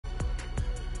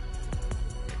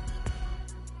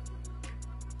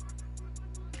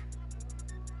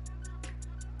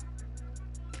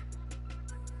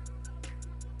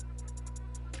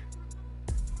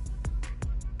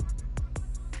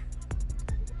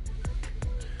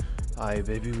Alright,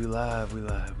 baby, we live.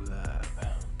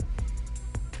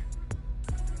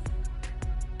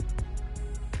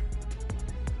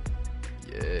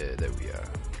 Yeah, there we are.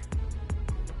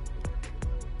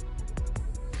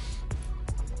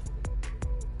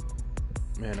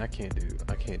 Man, I can't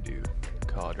do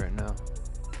COD right now.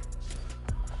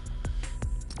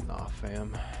 Nah,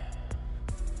 fam.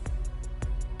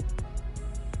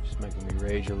 Just making me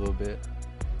rage a little bit.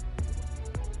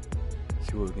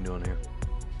 See what we can do on here.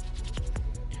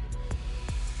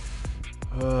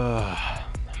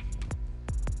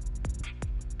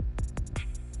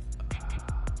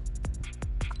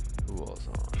 Who else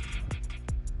on?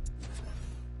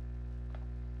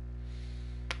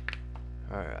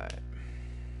 Alright.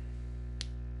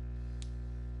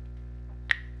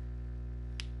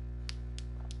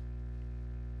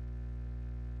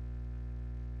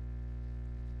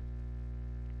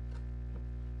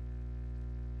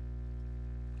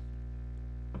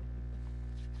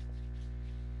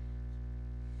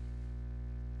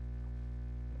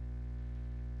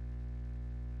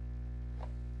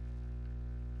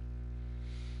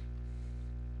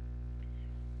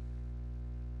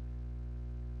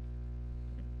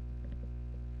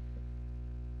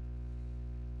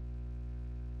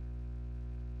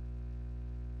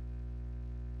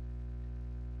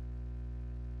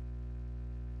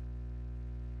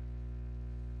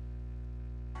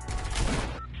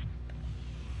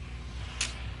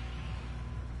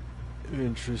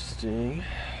 Interesting.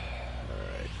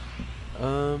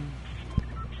 Alright.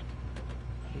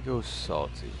 Go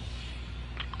salty.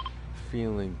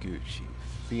 Feeling Gucci.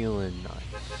 Feeling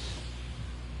nice.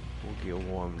 We'll get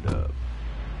warmed up.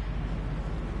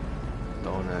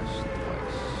 Don't ask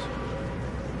twice.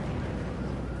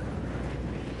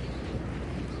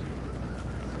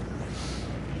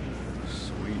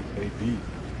 Sweet baby.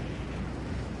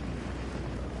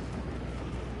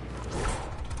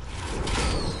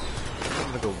 I'm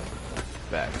gonna go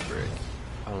back brick.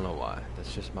 I don't know why.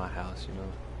 That's just my house, you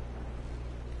know?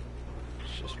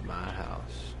 It's just my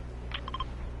house.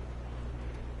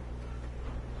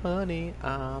 Honey,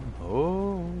 I'm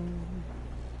home.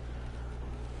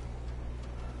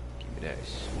 Give me that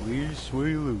sweet,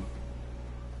 sweet loot.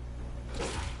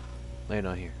 Land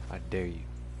on here. I dare you.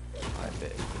 I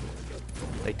bet.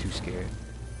 They too scared.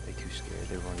 They too scared.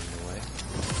 They're running away.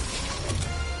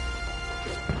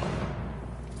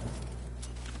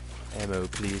 Ammo,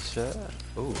 please, sir.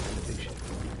 Oh, innovation.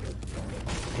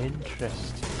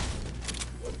 Interesting.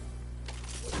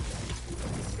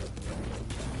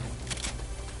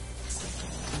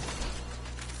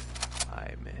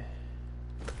 Aye, man.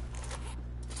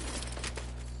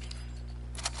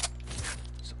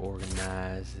 Let's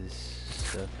organize this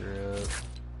sucker up.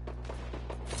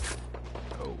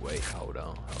 Oh, wait, hold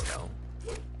on.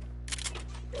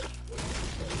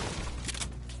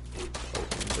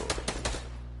 Open door.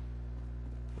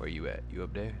 Where you at? You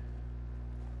up there?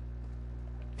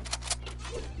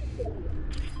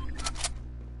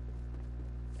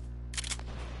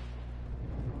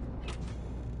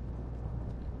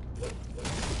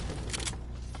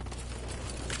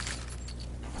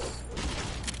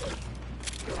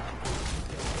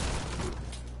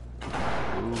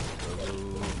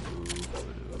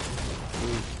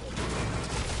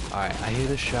 Alright, I hear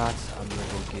the shots. I'm gonna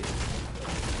go get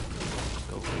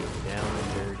down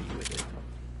and dirty with it.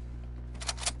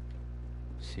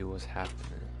 See what's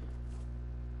happening.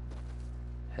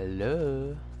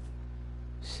 Hello?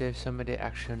 Save some of the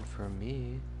action for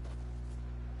me.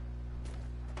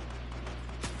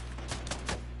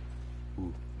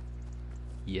 Ooh.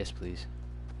 Yes, please.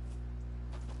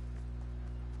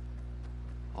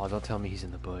 Oh, don't tell me he's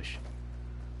in the bush.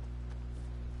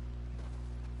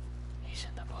 He's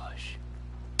in the bush.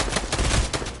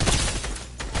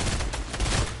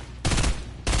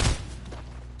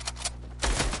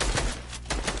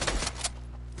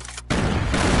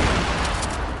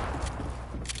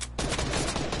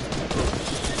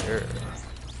 Sure.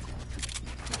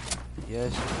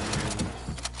 Yes, please.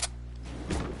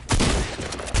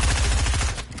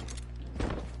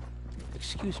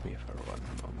 Excuse me for one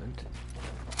moment.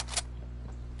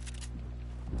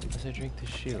 As I drink the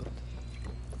shield.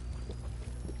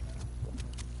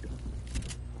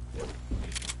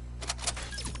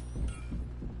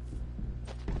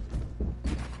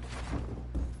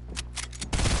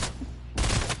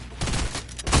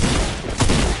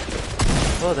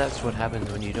 Well, that's what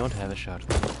happens when you don't have a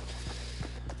shotgun.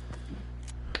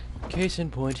 Case in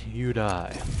point, you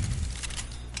die.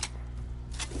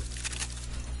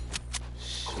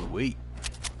 Sweet.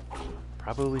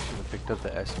 Probably should have picked up the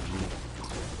SMG,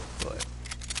 but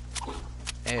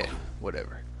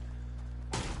whatever.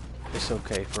 It's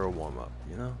okay for a warm-up,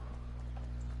 you know?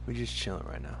 We just chilling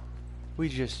right now. We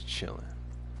just chilling.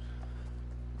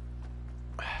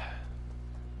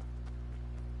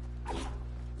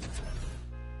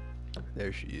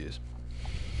 There she is.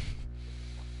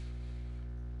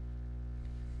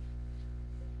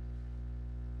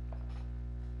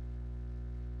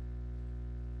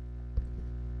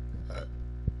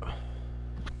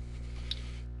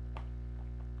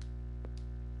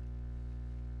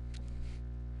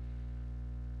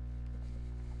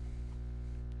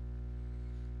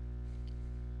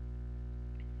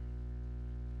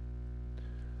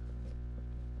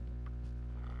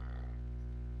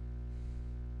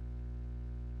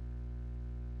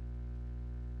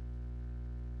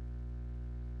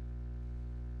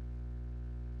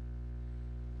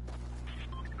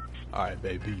 Alright,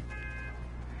 baby.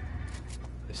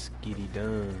 Let's get it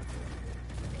done.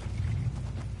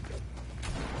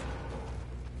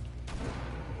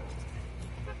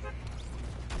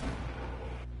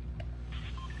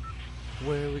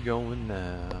 Where are we going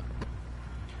now?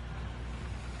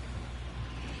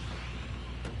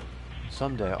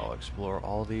 Someday I'll explore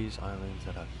all these islands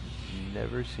that I've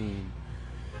never seen.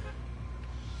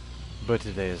 But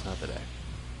today is not the day.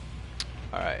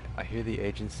 Alright, I hear the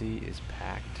agency is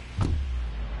packed.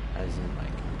 As in,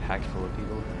 like, packed full of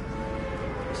people.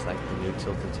 It's like the new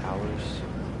Tilted Towers.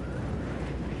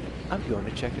 I'm going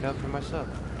to check it out for myself.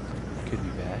 Could be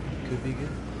bad, could be good.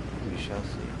 We shall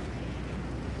see.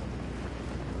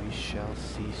 We shall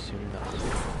see soon enough.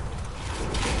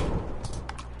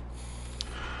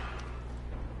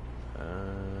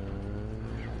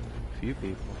 Few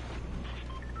people.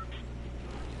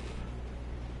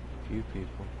 Few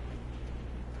people.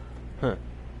 Huh.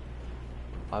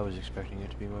 I was expecting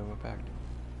it to be way more packed.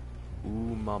 Ooh,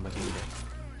 mama mia.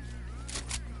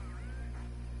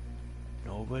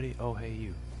 Nobody? Oh, hey,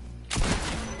 you.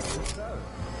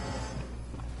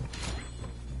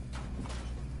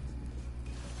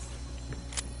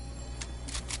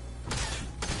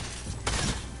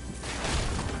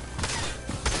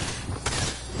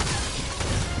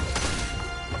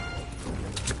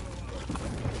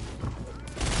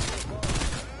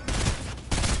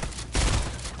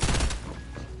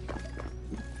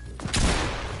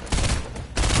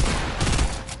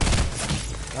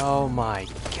 Oh my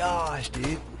gosh,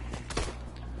 dude.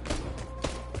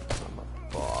 I'm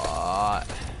a bot.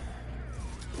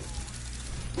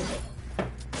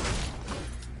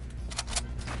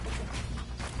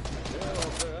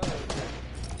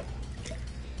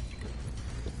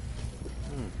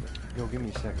 Yo, give me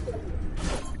a second.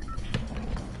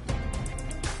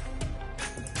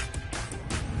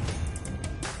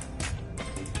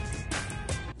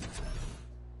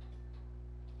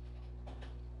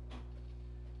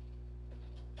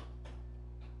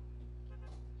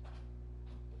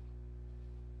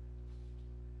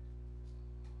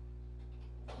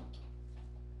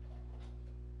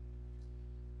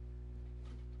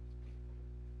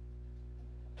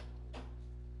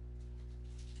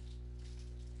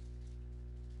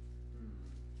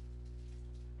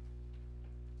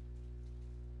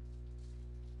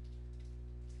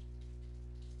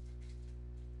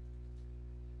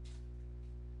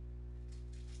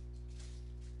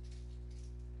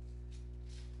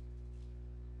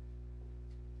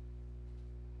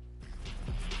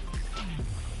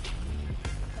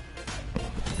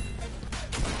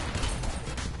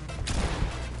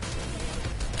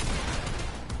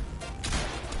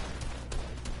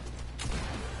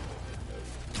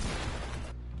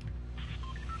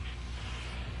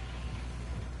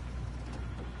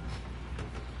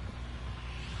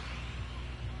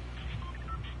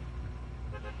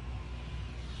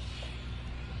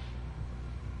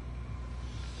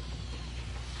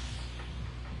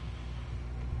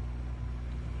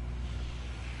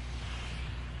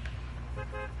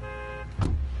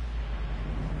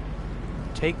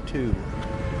 Take two.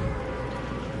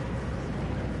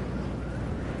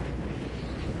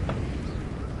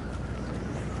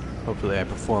 Hopefully I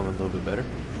perform a little bit better.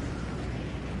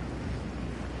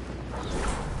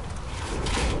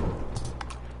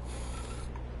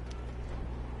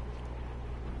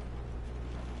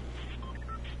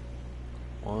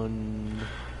 One,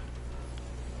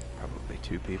 probably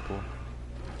two people.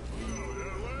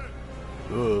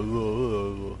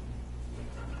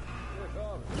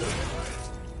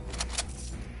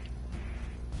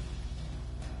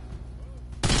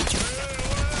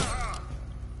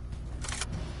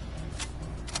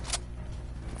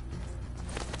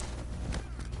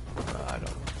 I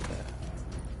don't want that.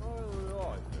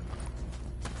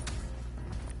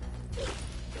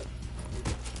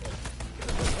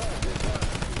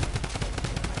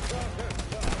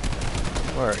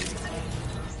 Where are you?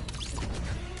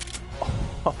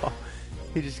 Oh,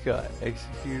 he just got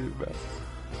executed, bro.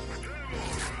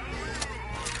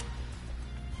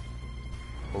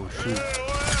 Oh shoot.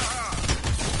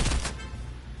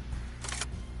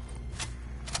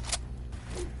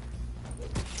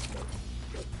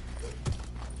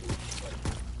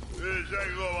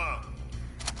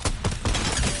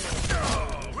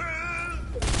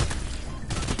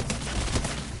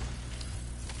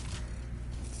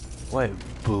 Wait,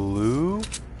 blue?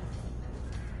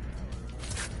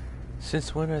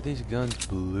 Since when are these guns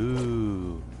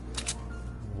blue?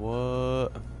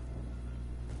 What?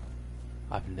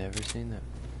 I've never seen that.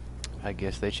 I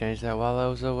guess they changed that while I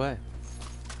was away.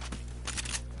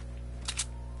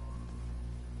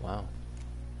 Wow.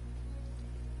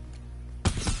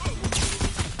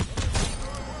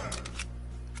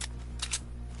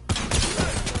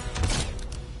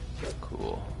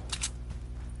 Cool.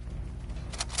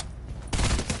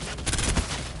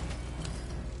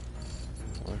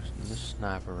 Where's the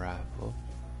sniper rifle?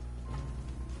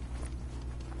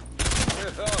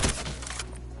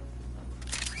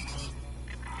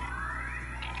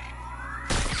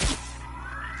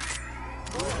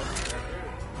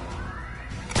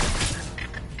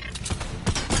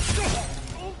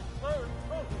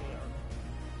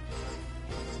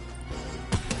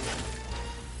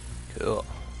 Cool.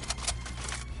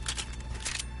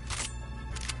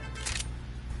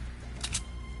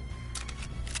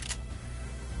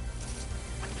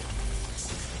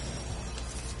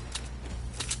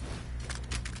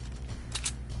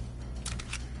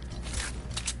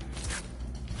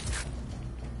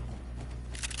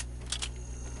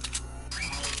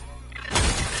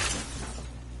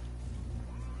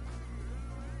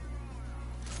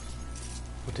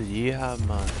 What did you have,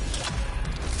 man?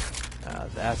 Now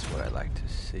that's what I like to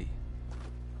see.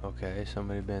 Okay,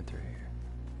 somebody been through here.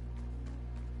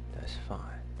 That's fine.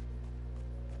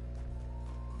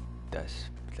 That's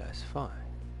fine.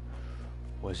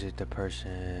 Was it the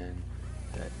person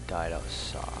that died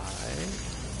outside?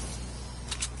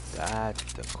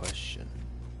 That's the question.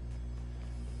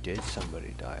 Did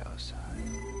somebody die outside?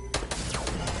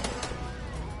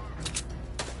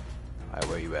 Alright,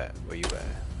 where you at? Where you at?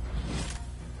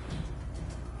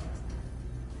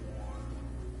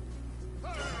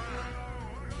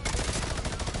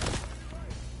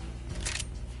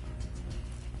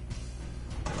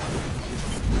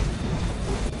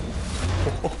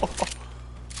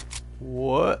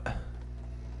 What?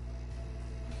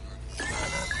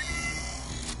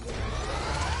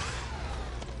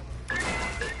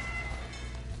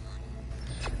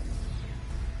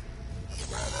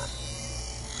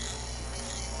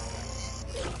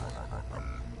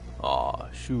 Aw,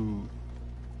 shoot.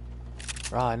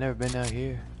 Bro, I never been out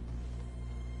here.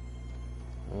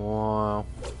 Wow.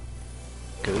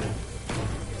 Good.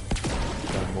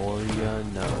 The more you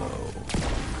know.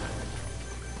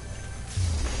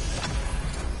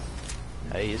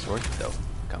 Hey, it's worth it though.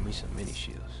 Got me some mini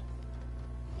shields.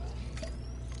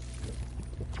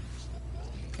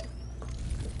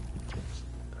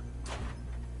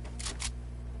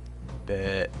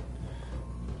 Bet.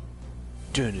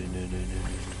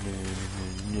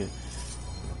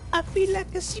 I feel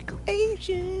like a secret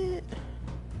agent.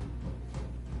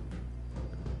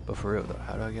 But for real though,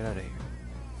 how do I get out of here?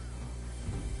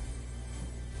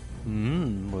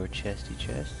 More chesty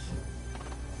chests.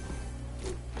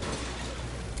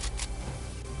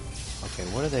 Okay,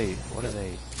 what are they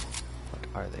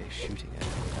shooting at?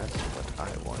 That's what I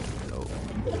want to know.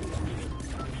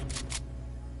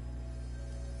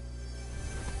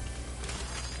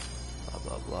 Blah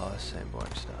blah blah, same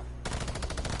boring stuff.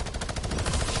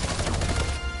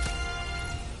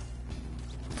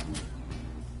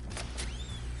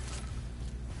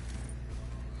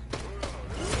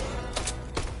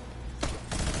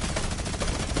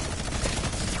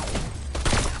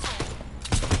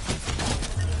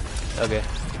 Okay.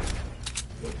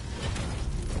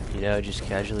 You know, just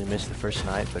casually missed the first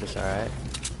night, but it's alright.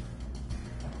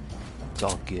 It's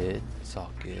all good. It's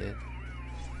all good.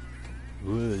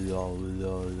 You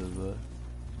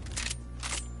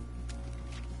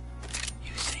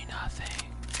see nothing.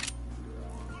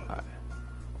 Alright.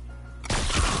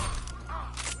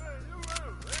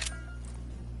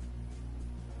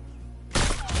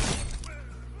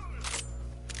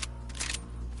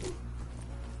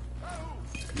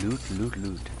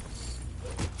 Loot.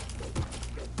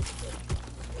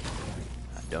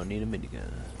 I don't need a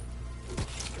minigun.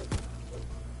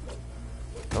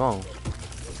 Come on.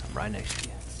 I'm right next to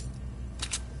you.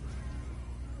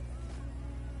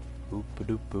 Boop a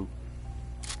doop boop.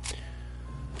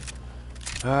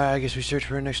 Alright, I guess we search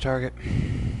for our next target.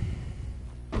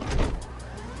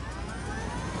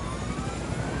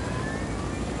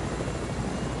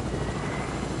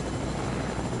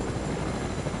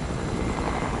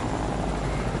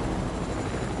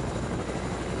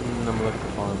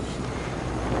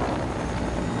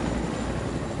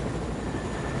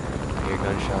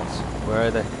 gunshots. Where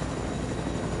are they?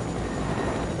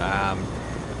 I'm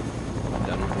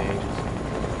done with the agency.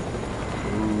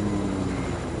 Ooh.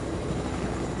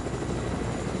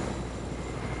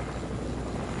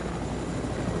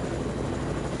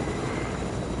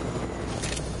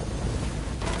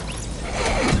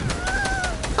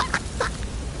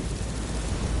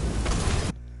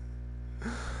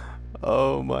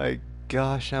 Oh my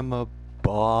gosh, I'm a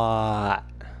bot.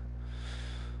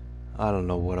 I don't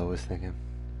know what I was thinking.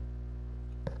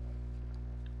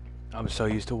 I'm so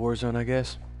used to Warzone, I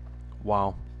guess.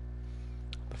 Wow.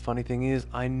 The funny thing is,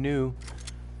 I knew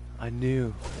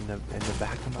in the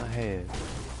back of my head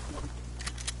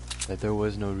that there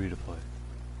was no redeploy.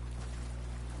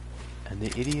 And the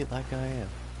idiot like I am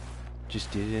just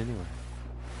did it anyway.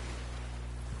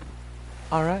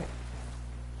 Alright.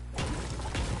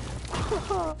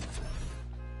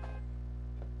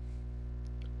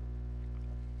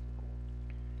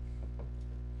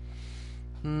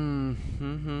 Hmm.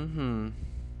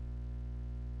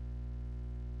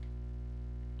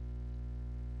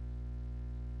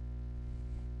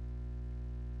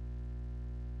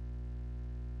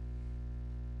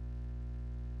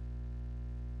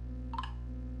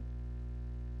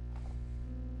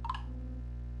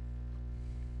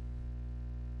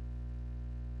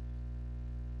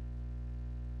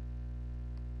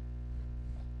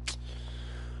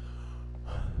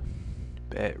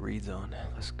 Bet reads on.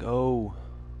 Let's go.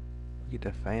 Get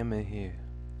the fam in here.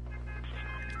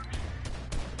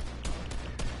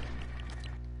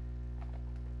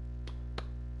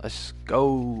 Let's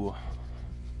go.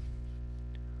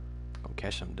 Gonna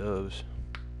catch some doves.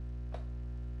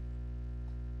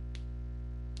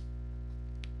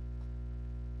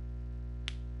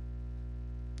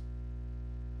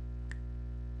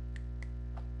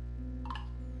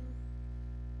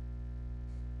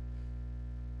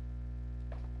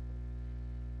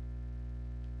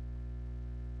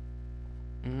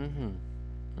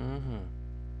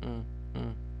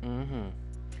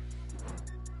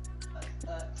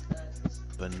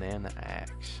 Banana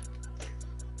axe.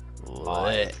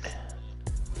 Lit.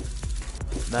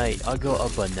 Mate, I got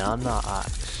a banana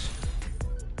axe.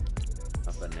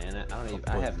 A banana? I don't even.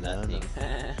 I have nothing.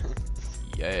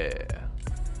 Yeah.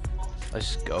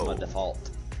 Let's go. My default.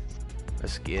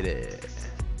 Let's get it.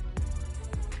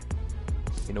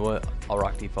 You know what? I'll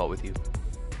rock default with you.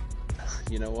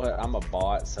 You know what? I'm a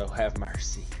bot, so have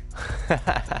mercy.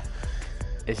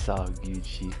 It's all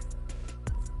Gucci.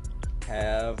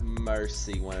 Have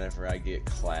mercy whenever I get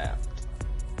clapped.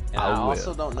 And I will.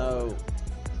 also don't know.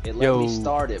 It let me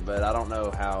start it, but I don't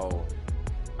know how.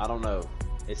 I don't know.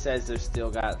 It says there's still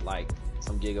got like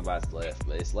some gigabytes left,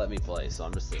 but it's let me play, so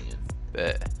I'm just seeing.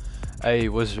 Bet. Hey,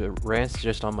 was Rance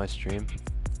just on my stream?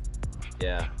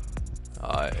 Yeah.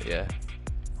 Yeah.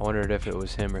 I wondered if it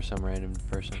was him or some random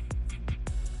person.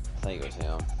 I think it was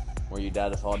him. Where you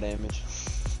died to fall damage?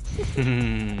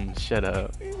 Shut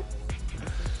up.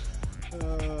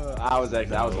 I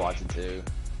was watching too.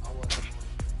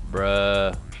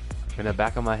 Bruh. In the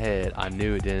back of my head, I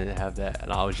knew it didn't have that,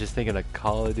 and I was just thinking of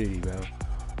Call of Duty, bro.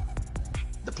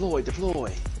 Deploy.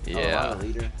 Yeah. Oh,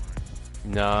 leader.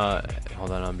 Nah,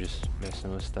 hold on, I'm just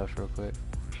messing with stuff real quick.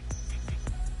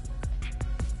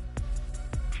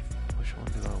 Which one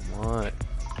do I want?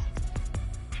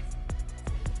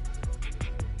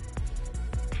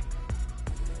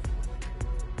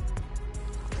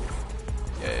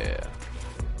 Yeah.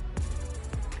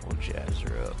 We'll jazz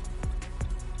her up.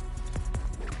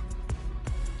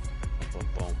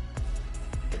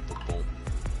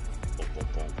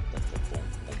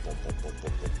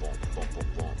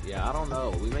 Yeah, I don't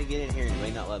know. We may get in here and it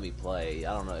may not let me play.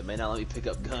 I don't know. It may not let me pick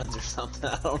up guns or something.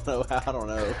 I don't know. I don't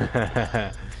know.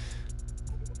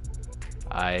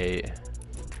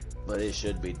 But it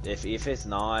should be. If it's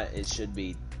not, it should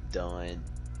be done.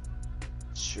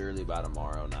 Surely by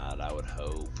tomorrow night, I would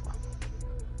hope.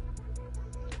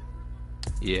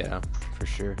 Yeah, for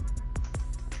sure.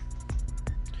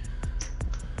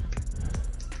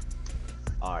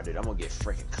 Alright, dude, I'm gonna get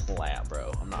freaking clapped,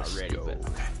 bro. I'm not ready, but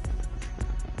okay.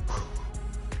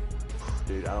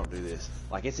 Dude, I don't do this.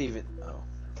 Like, it's even. Oh.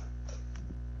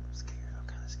 I'm scared. I'm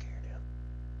kind of scared,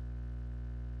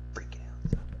 dude. Freaking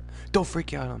out. Don't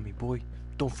freak out on me, boy.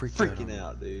 Don't freak out on me. Freaking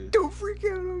out, dude. Don't freak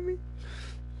out on me.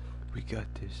 We got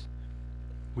this.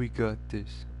 We got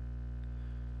this.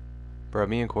 Bro,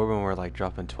 me and Corbin were like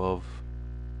dropping 12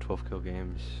 kill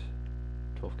games.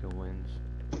 12 kill wins.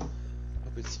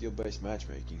 Hope it's skill-based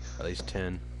matchmaking. At least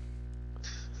 10.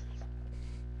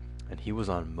 And he was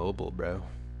on mobile, bro.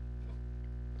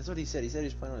 That's what he said. He said he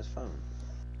was playing on his phone.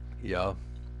 Yeah.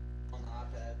 On the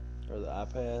iPad? Or the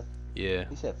iPad? Yeah.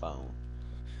 He said phone.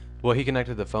 Well, he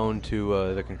connected the phone to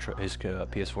his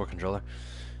PS4 controller,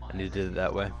 and he did it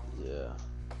that way. Yeah.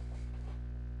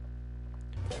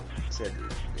 Said,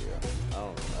 yeah. I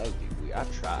don't know. That would be weird.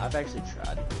 I've actually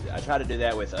tried to do that. I tried to do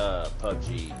that with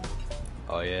PUBG.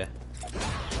 Oh yeah. Didn't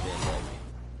let me.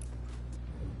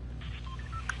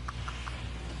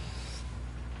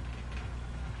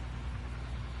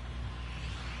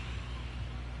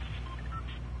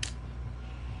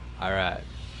 All right.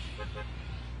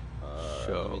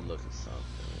 Let me look at something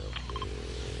real quick.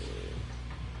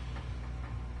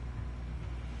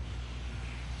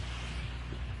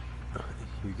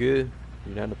 You good?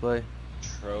 You down to play?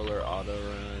 Controller auto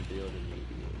run build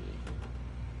immediately.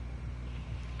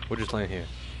 We'll just land here.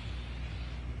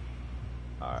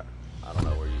 Alright. I don't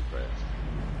know where you press.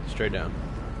 Straight down.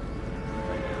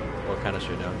 Right now. Or kind of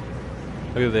straight down.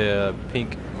 Look at the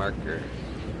pink marker.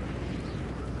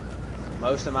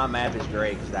 Most of my map is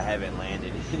great because I haven't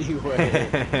landed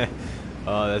anywhere.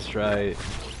 Oh, that's right.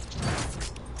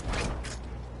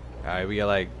 Alright, we got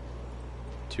like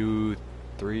 2,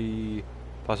 3,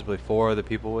 possibly 4 other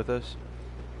people with us.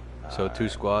 So 2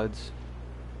 squads.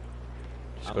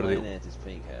 Just I'm go to landing at this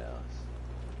pink house.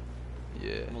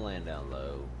 Yeah. I'm gonna land down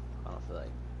low. I don't feel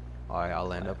like. Alright, I'll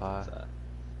land up high. Inside.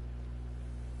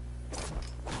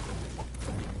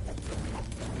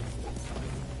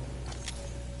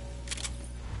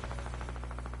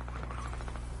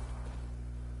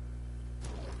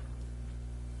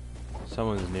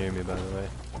 Someone's near me, by the way.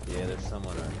 Yeah, there's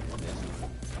someone in this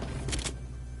one.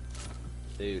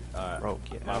 Dude, alright. Bro,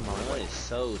 get My out of my run way. is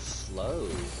so slow.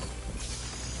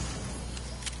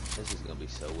 This is gonna be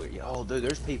so weird. Oh, dude,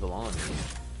 there's people on me.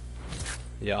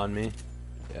 Yeah, on me.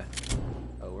 Yeah.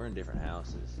 Oh, we're in different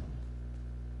houses.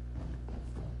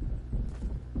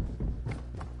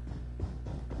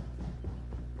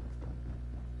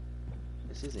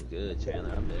 This isn't good,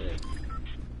 Chandler. I'm dead.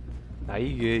 Nah,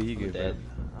 you good, you I'm good, dead. bro.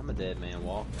 I'm a dead man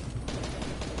walking.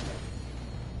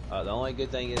 The only good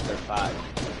thing is they're fighting.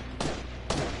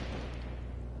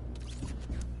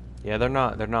 Yeah, they're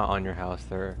not on your house.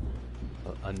 They're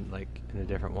like in a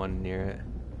different one near it.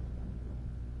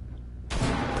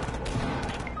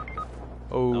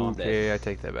 No, I'm Okay, dead. I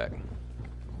take that back.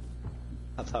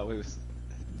 I thought we was.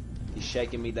 He's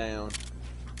shaking me down.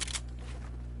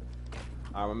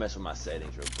 Alright, I'm gonna mess with my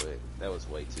settings real quick. That was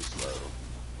way too slow.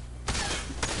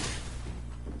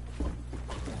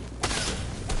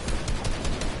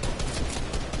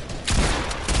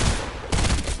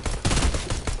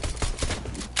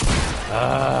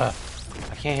 I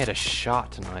can't hit a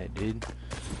shot tonight, dude.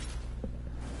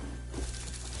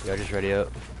 Y'all just ready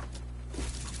up?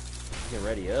 Get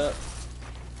ready up.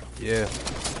 Yeah,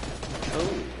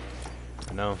 Oh.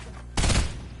 I know.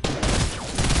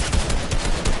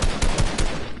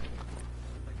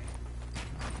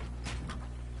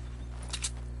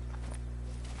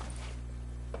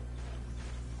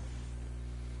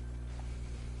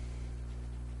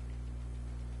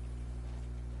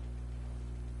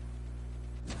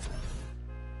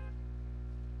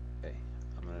 Okay,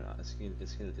 I'm gonna.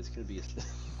 It's gonna be a,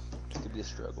 it's gonna be a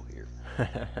struggle here.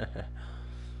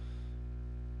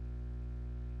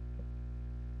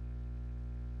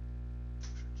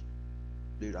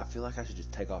 Dude, I feel like I should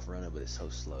just take off running, but it's so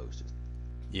slow. It's just.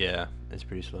 Yeah, it's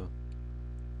pretty slow.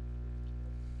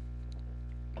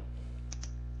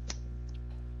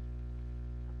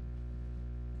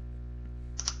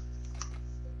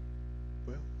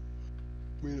 Well,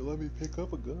 I mean, let me pick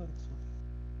up a gun.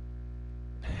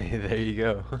 There you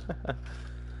go.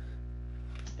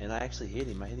 And I actually hit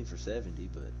him. I hit him for 70,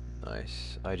 but.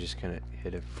 Nice. I just kind of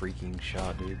hit a freaking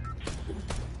shot, dude.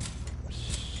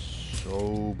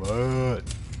 So bad.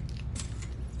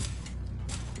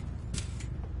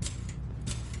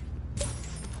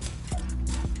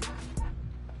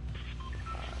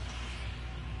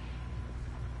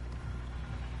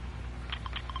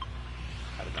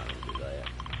 I did not mean to do that.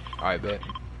 Alright, bet.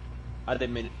 I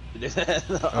didn't mean to do that.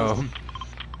 Oh.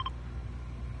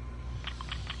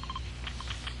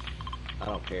 I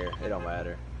don't care. It don't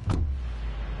matter. I'm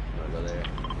gonna go there.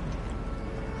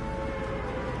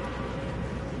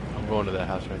 I'm going to that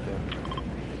house right there.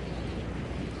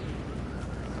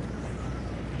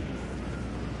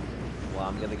 Well,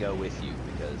 I'm gonna go with you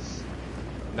because.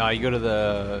 Nah, you go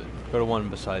to one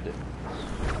beside it.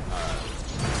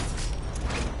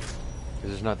 Cause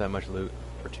there's not that much loot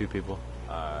for 2 people.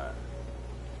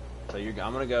 So I'm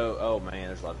gonna go. Oh man,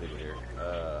 there's a lot of people here.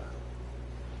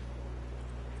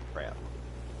 Crap.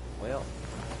 Well,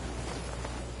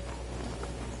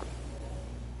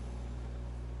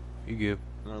 You good?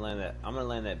 I'm gonna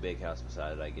land that big house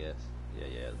beside it, I guess.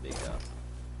 Yeah, the big house.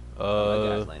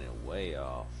 That guy's landing way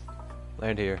off.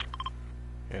 Land here.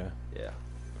 Yeah. Yeah.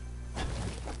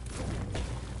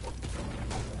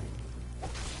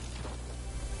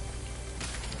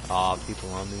 Aw, people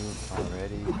on me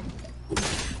already.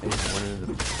 They just went into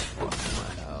the fucking my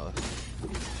house.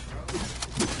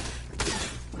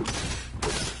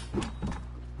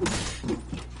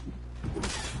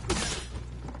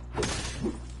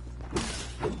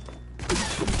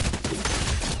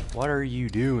 What are you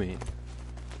doing?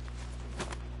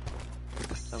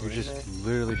 You're just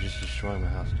literally just destroying my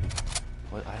house, dude.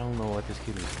 What? I don't know what this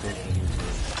kid was thinking.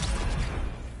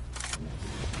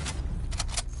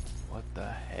 What the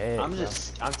heck?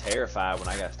 I'm terrified when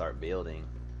I gotta start building.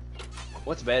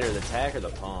 What's better, the tack or the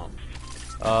pump?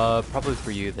 Probably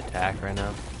for you, the tack right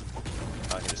now.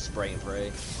 I can just spray and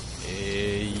pray.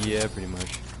 Yeah, pretty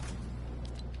much.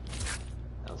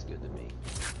 Sounds good to me.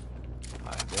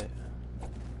 I bet.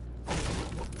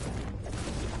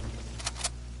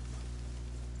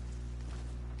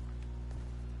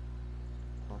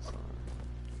 Awesome.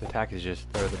 The tack is just,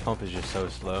 or the pump is just so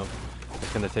slow.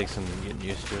 It's gonna take some getting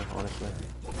used to, honestly.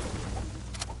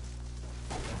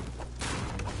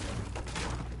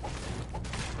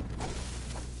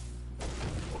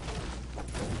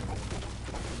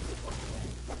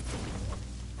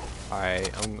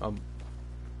 Alright, I'm gonna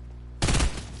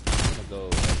go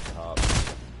up top.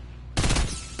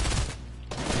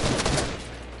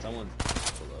 Someone's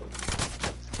below.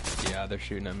 yeah, they're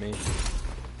shooting at me.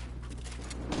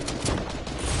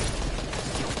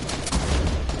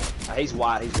 He's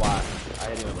wide, he's wide. I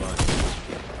hit him a bunch.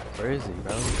 Where is he,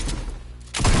 bro?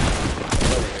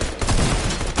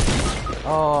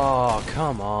 Oh,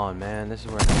 come on, man. This is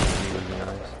where I have to be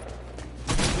nice.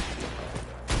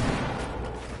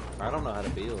 I don't know how to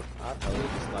build. I totally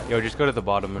just like... Yo, just go to the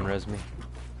bottom and res me.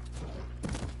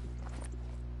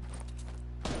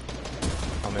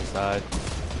 On my side.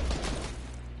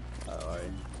 Oh,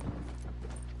 alright.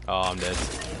 Oh, I'm dead.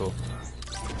 Cool.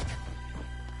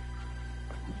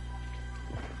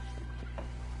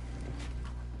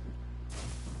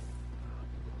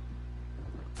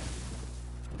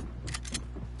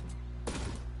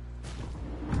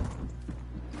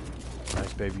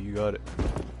 Nice, baby. You got it.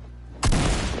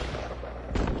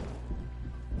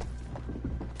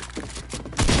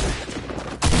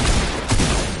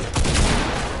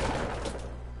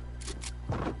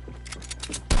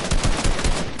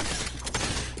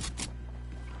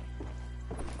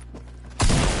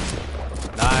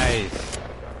 Nice.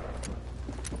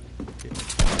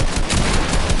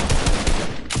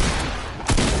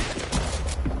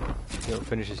 Yo,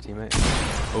 finish his teammate.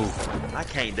 Oh. I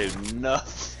can't do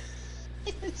nothing.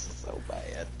 It's so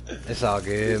bad. It's all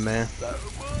good, It's man. So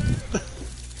bad.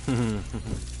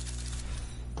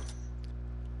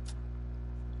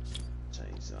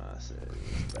 Change my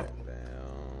settings back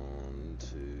down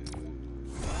to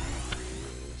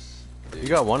this. You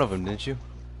got one of them, didn't you?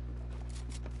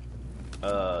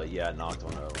 Yeah, I knocked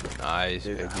one over. Nice.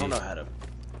 Dude, I don't know how to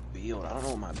build. I don't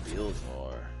know what my builds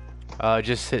are.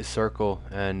 Just hit circle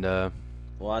and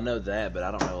Well, I know that, but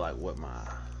I don't know like what my.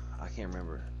 I can't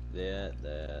remember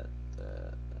that.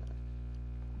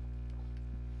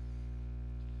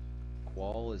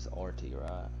 Wall is RT,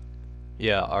 right?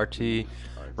 yeah, RT,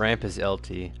 ramp is LT,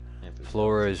 Ramp is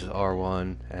floor LT. is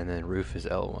R1, and then roof is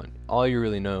L1. All you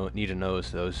really need to know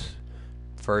is those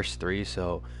first three,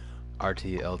 so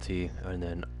RT, LT, and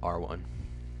then R1.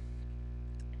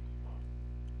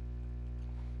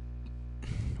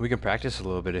 We can practice a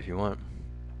little bit if you want.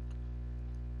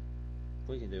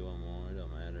 We can do one more. It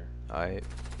don't matter. Alright.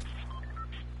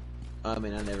 I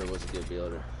mean, I never was a good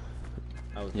builder.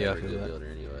 I was Yeah, I never a feel good that. builder,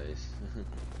 anyways.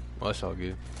 Well, that's all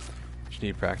good. Just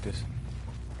need practice.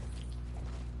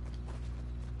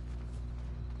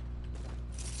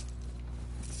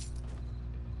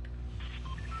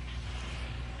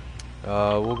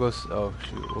 We'll go. Oh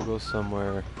shoot, we'll go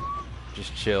somewhere.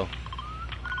 Just chill.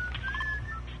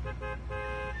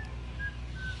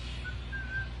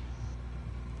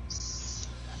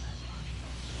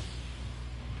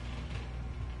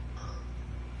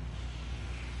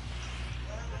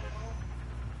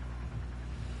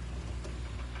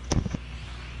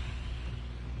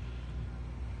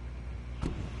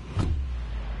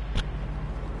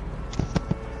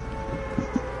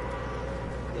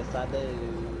 Yes, I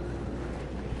do.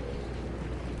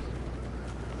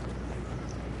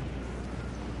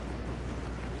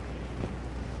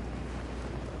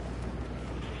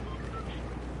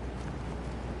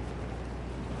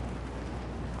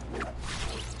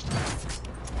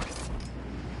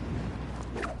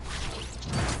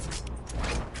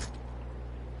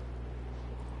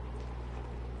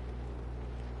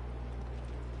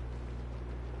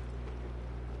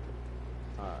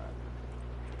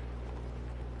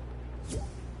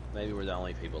 Maybe we're the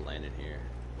only people landing here.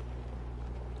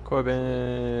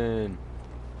 Corbin!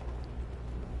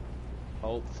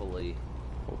 Hopefully.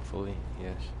 Hopefully,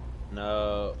 yes.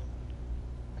 No.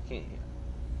 I can't hear.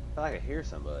 I feel like I hear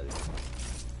somebody.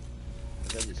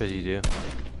 Because you do.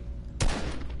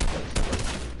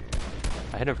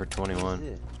 I hit him for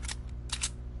 21.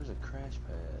 There's a crash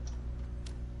pad.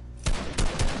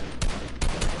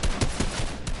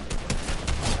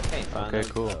 I can't find okay,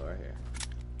 cool. Right here.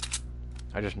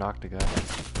 I just knocked a guy.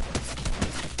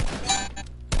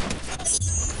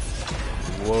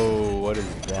 Whoa, what is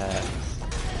that?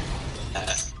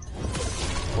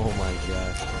 Oh my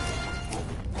gosh.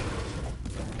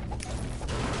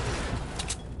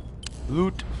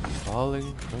 Loot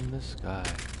falling from the sky.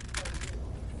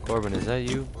 Corbin, is that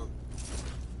you?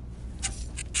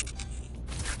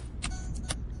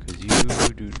 Cause you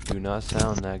do not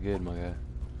sound that good, my guy.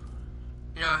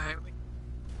 You don't hear me?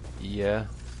 Yeah.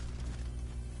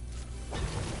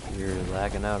 You're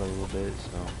lagging out a little bit,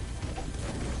 so.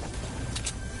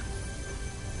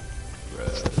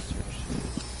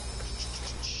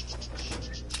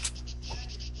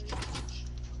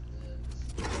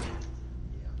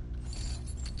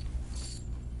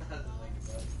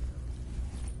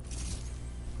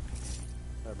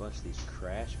 A bunch of these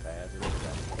crash pads.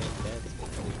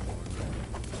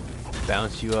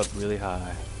 Bounce you up really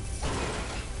high.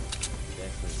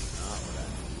 Definitely not what I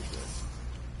need.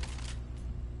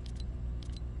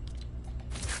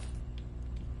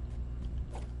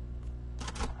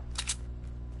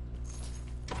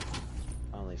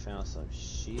 Finally found some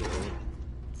shield.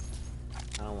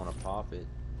 I don't want to pop it.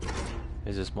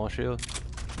 Is it a small shield?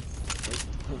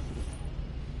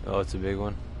 Oh, it's a big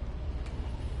one.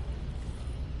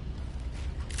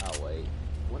 Oh wait,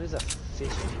 what is a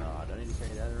fishing rod? Do I need to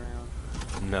carry that around?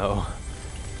 No.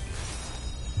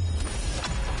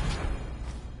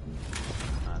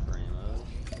 Not for ammo.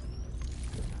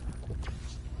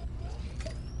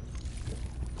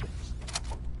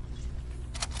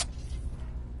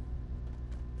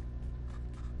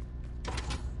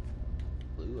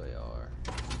 Blue AR.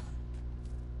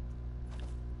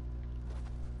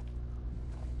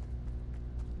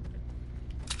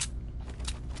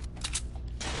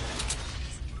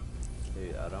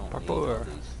 Dude, I don't need all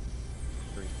these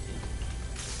freaking...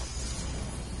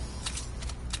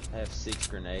 I have 6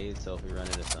 grenades, so if we run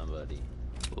into somebody...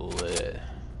 Lit.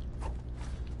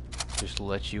 Just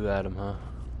let you at him, huh?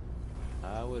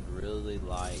 I would really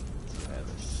like to have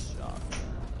a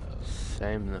shotgun, though.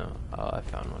 Same though. Oh, I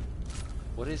found one.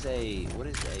 What is a...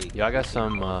 Yeah, I got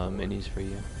some minis for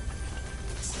you.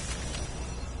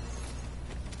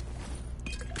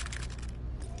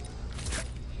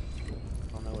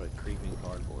 I don't know what a creeping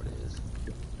cardboard is.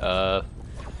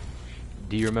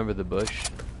 Do you remember the bush?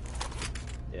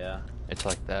 Yeah. It's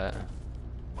like that.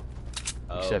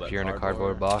 Oh, Except you're in a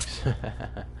cardboard box.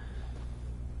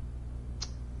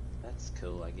 That's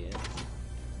cool, I guess.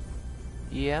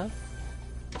 Yeah.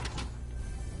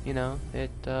 You know, I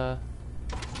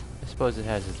suppose it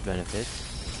has its benefits.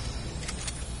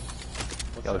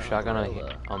 Yo, shotgun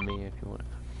on me if you want.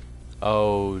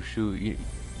 Oh shoot!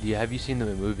 Have you seen the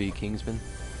movie Kingsman?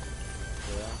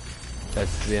 Yeah.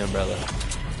 That's the umbrella.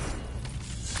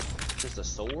 Just a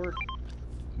sword?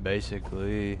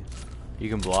 Basically, you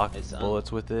can block It's,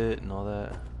 bullets with it and all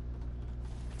that.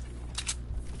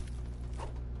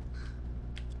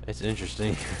 It's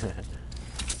interesting.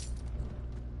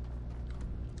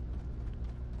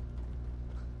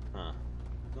 Huh.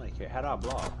 Like, how do I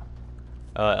block?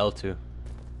 L2.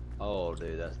 Oh,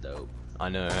 dude, that's dope. I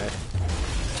know, right?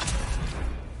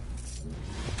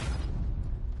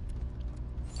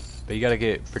 But you gotta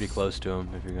get pretty close to him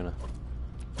if you're gonna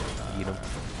eat him.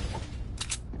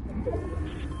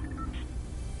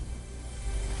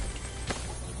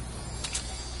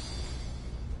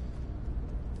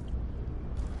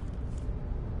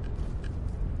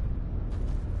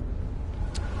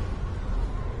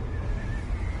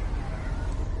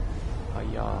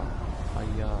 Hiya,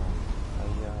 hiya,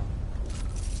 hiya.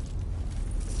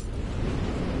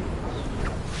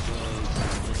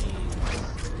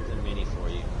 There's a mini for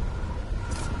you.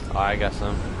 Oh, I got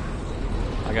some.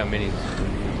 I got minis.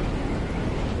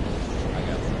 I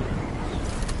got some.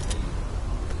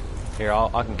 Here,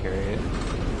 I can carry it.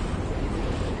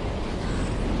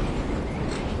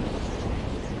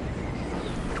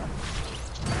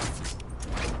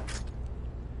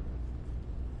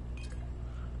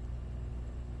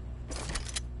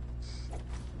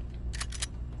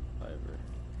 Whatever.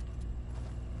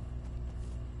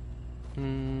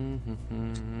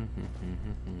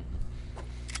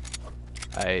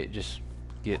 I just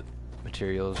get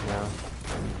materials now.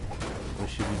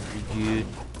 Which should be pretty good.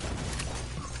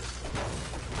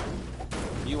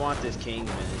 You want this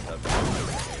Kingsman and stuff?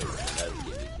 That doesn't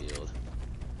get me killed.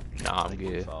 Nah, I'm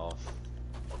good. Off.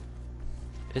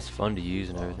 It's fun to use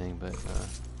and everything, but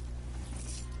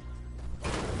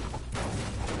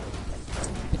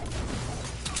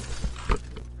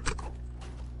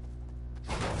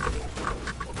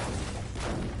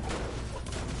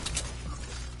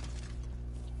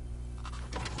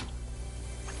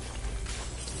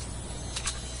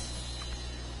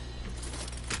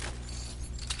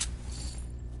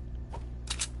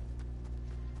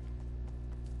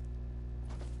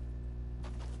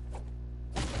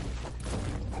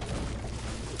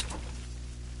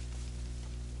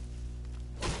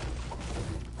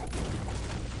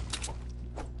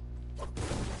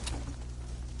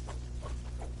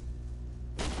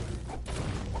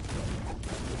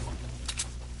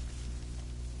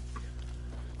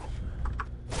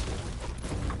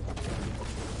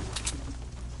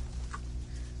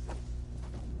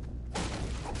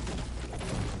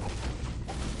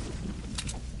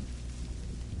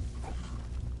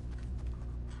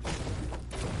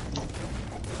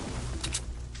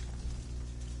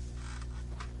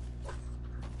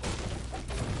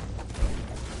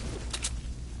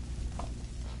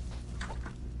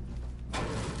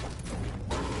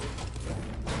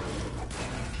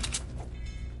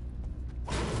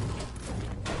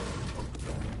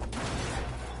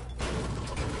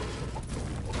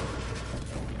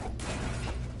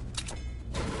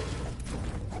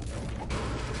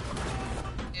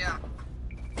Yeah.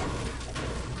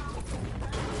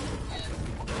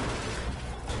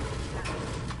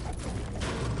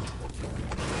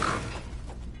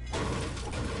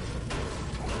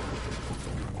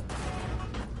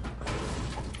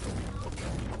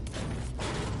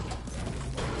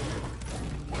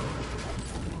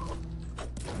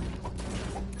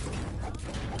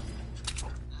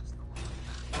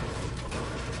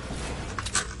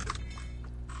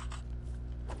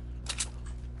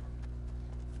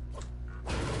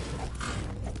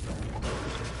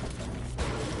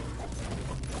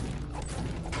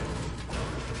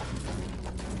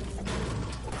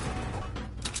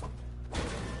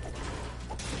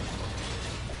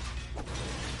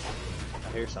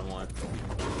 I hear someone.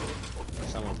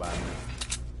 There's someone by me.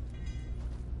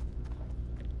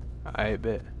 I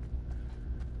bet.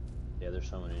 Yeah, there's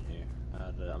someone in here.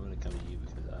 I'm gonna come to you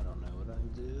because I don't know what I'm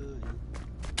doing.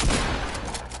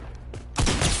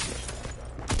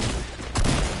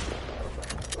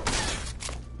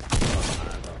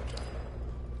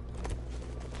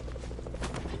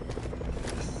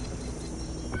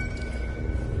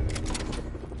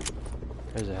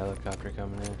 There's a helicopter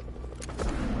coming in.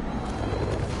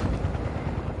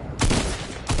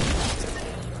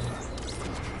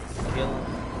 Kill him.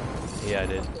 Yeah, I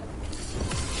did.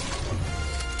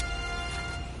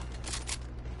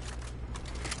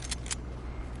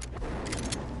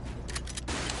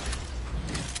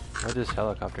 Where'd this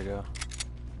helicopter go?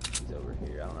 He's over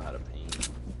here. I don't know how to ping.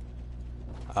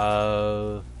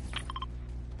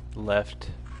 Left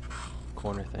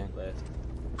corner thing. Left.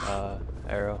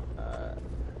 Arrow.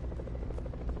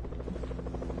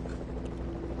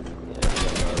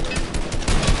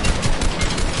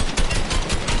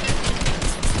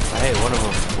 I hit one of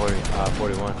them.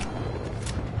 41.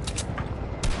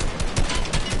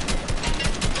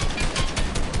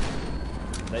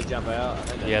 They jump out? I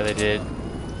think Yeah, they did. out.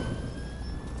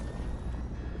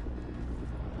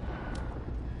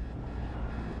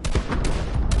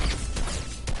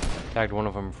 Tagged one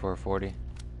of them for 40.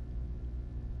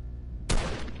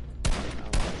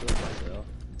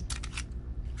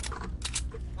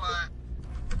 What?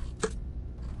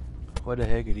 What the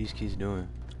heck are these keys doing?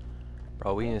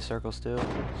 Bro, we in a circle still?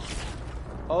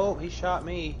 Oh, he shot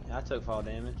me. I took fall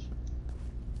damage.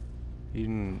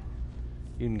 You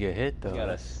didn't get hit though. He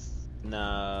got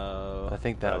no. I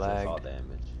think that I took lagged. fall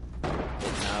damage.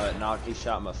 No, it knocked. He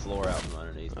shot my floor out from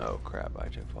underneath me. Oh crap! I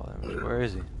took fall damage. Where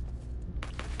is he?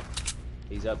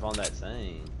 He's up on that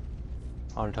thing.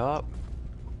 On top?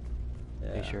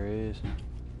 Yeah. He sure is.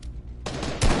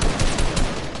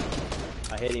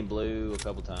 I hit him blue a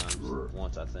couple times.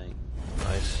 Once, I think.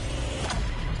 Nice.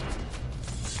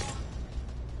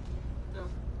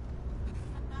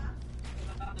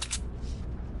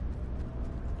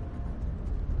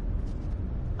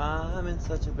 I'm in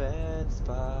such a bad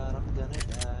spot. I'm gonna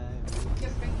die.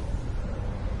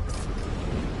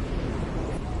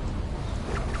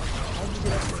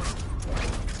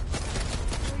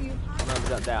 I'm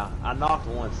gonna down. I knocked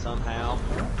one somehow.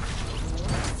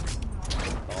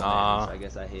 Oh, I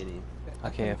guess I hit him. I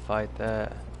can't fight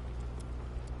that.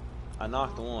 I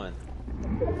knocked one.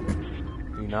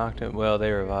 You knocked it? Well,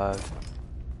 they revived.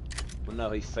 Well, no,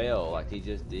 he fell like he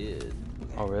just did.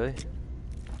 Oh, really?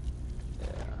 Yeah.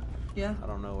 Yeah. I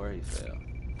don't know where he fell.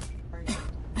 Right.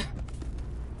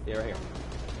 Yeah, right here.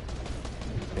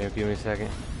 Here, give me a second.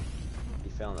 He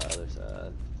fell on the other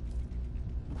side.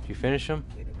 Did you finish him?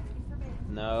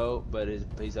 No, but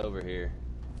he's over here.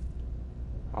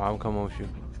 Oh, I'm coming with you.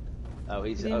 Oh,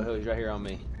 he's right here on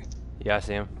me. Yeah, I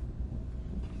see him.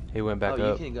 He went back oh,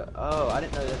 up. you can go. Oh, I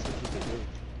didn't know that's what you could do.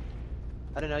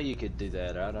 I didn't know you could do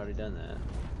that. I'd already done that.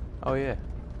 Oh, yeah.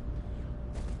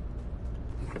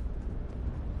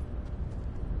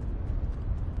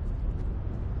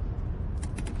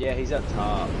 Yeah, he's up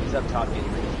top. He's up top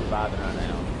getting reviving right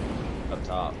now. Up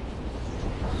top.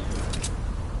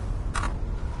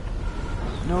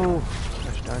 No!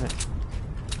 Gosh darn it.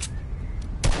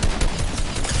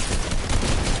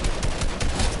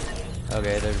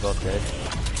 Okay, they're both dead.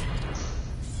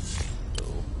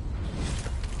 Cool.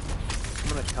 I'm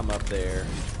gonna come up there.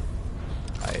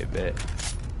 I bet.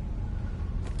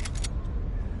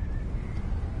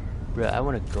 Bro, I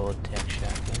want a gold tech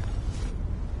shotgun.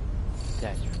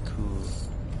 That's cool.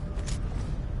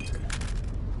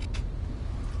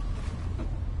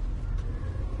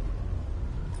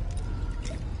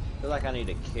 I feel like I need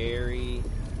to carry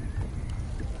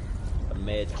a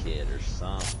med kit or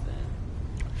something.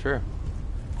 Sure.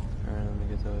 Alright, let me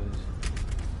get those.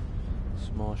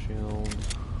 Small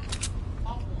shields.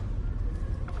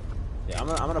 Yeah, I'm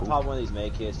gonna pop one of these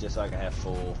med kits just so I can have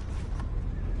full.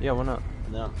 Yeah, why not?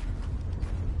 No.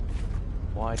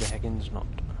 Why the heckins not?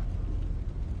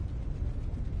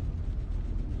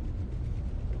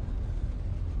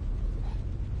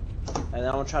 And then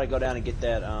I'm gonna try to go down and get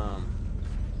that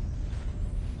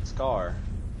scar.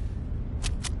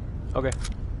 Okay.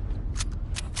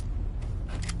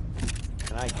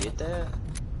 Can I get that?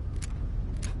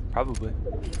 Probably.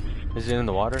 Is it in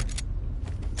the water?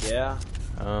 Yeah.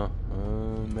 Oh,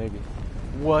 maybe.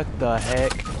 What the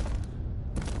heck?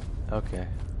 Okay.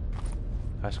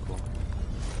 That's cool.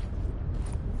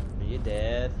 Are you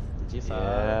dead? Did you fall?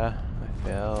 Yeah, I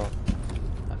fell.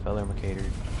 I fell implicated.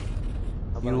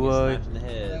 How about You, I get snapped in the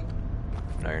head?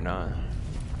 No, you're not.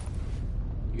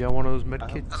 You got one of those med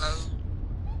kits? Hello.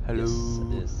 Hello.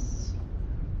 Yes,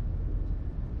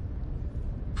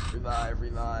 revive,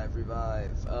 revive,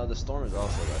 revive. The storm is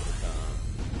also about to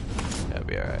come. That'll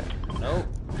be alright. Nope.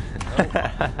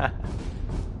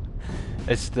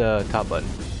 It's the top button.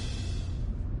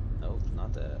 Nope,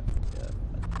 not that.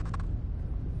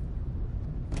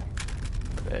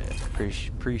 Yeah.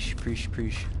 Preach.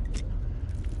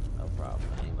 No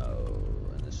problemo.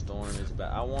 And the storm is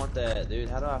about. I want that, dude.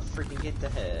 How do I freaking get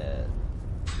that?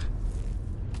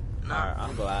 No. Alright,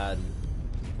 I'm gliding.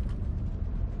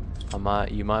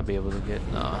 You might be able to get,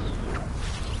 nah.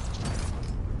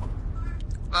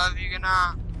 Love you, good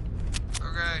night.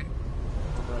 Okay.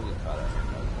 I'm gonna get caught up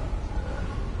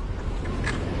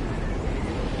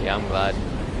here. Yeah, I'm glad.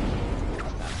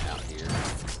 I'm out here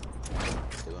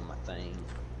doing my thing.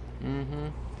 Mm-hmm.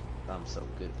 I'm so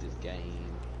good at this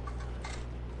game.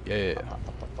 Yeah.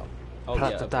 Oh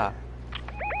yeah.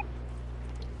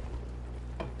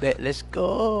 Okay. Let's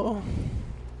go.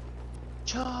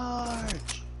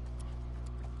 Charge!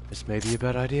 This may be a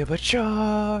bad idea, but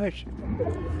charge!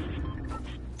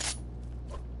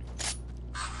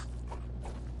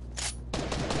 I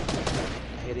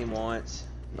hit him once.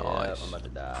 Nice. Yeah, I'm about to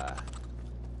die.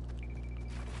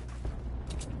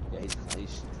 Yeah, he's.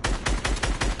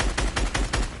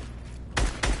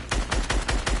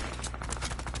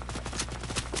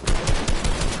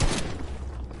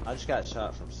 I just got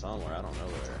shot from somewhere. I don't know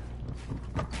where.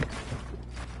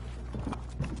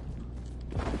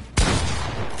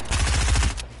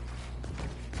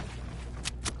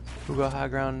 Who got high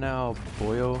ground now,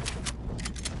 boyo?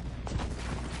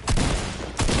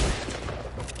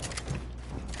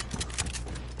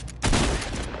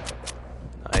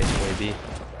 Nice, baby.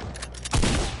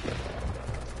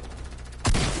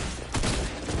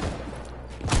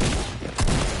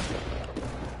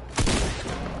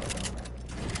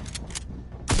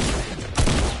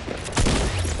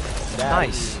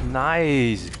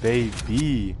 Nice,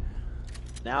 baby.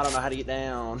 Now I don't know how to get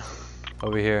down.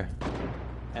 Over here.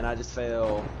 And I just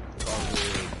fell.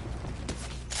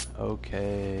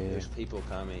 Okay. There's people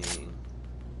coming.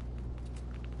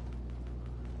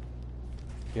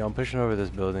 Yeah, I'm pushing over this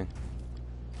building.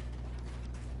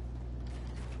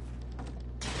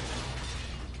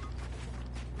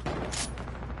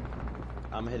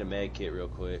 I'm gonna hit a med kit real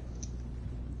quick.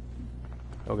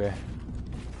 Okay.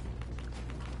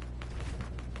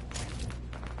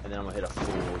 And then I'm gonna hit a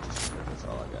full, just that's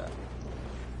all I got.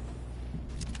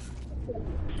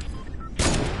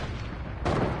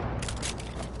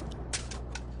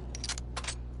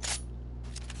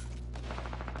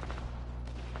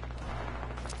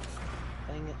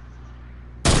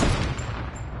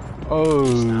 Oh.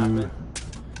 Sniping.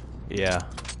 Yeah.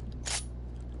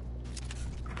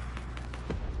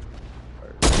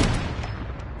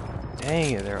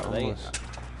 Dang it, they're almost.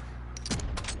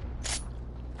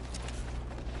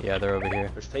 Yeah, they're over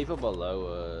here. There's people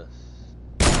below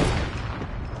us.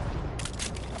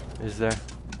 Is there?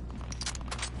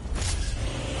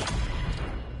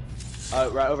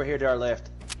 Oh, right over here to our left.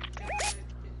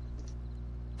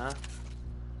 Huh?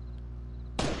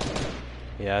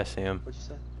 Yeah, I see him. What'd you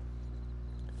say?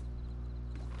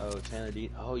 Oh, Chandler,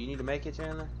 oh, you need to make it,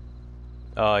 Chandler?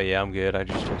 Oh, yeah, I'm good. I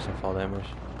just took some fall damage.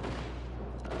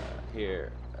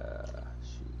 Here.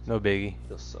 Shoot. No biggie.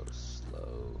 Feels so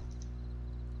slow.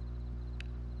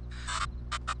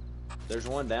 There's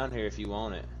one down here if you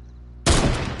want it.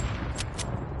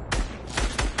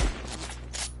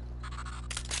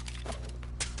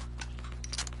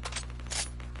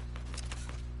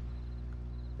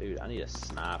 Dude, I need a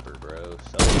sniper, bro.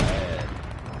 So bad.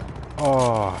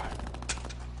 Oh.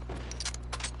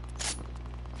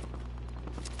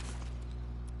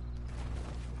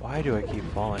 Why do I keep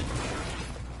falling?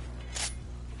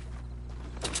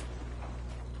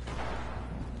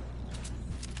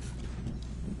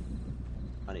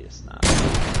 I need a sniper.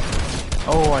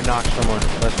 Oh, I knocked someone.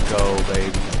 Let's go,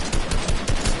 baby.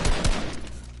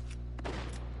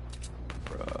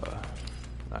 Bruh.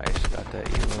 Nice, got that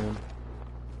elim.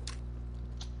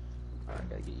 Alright,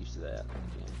 gotta get used to that.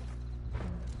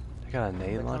 I got a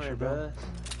nade Come launcher, here, bro. bud.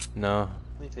 No. How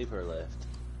many people are left?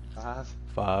 5?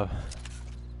 5.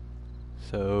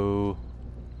 So,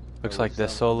 looks Oh, like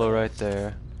this solo right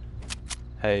there.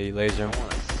 Hey, laser.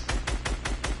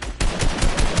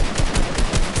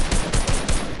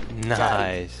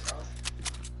 Nice.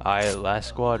 Alright, last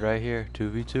squad right here.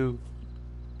 2v2.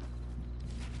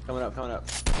 Coming up, coming up.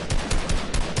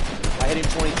 I hit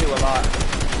him 22 a lot.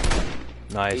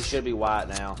 Nice. He should be white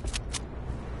now.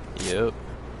 Yep.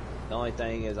 The only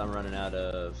thing is I'm running out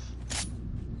of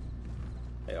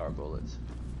AR bullets.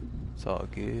 It's all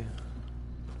good.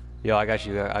 Yo, I got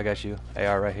you. I got you.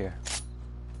 AR right here.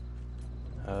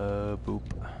 Boop.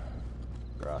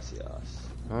 Gracias.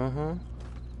 Uh-huh.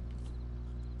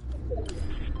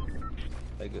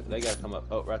 They gotta come up.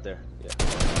 Oh, right there. Yeah.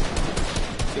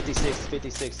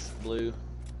 56 blue.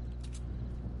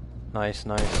 Nice,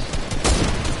 nice.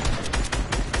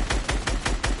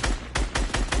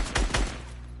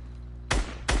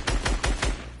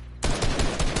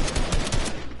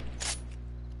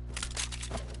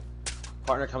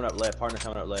 Partner coming up left. Partner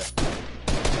coming up left.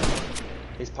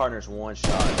 His partner's one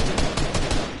shot.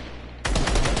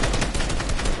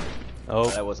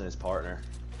 Oh. That wasn't his partner.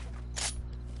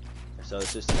 So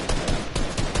it's just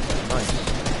Nice.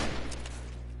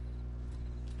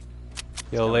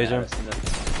 Yo, laser.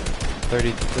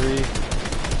 33.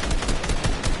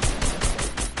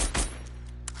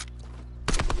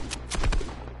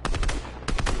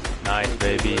 Nice,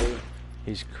 baby.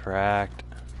 He's cracked.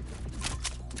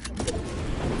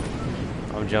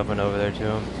 I'm jumping over there to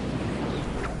him.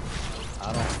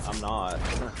 I'm not.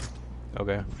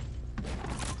 Okay.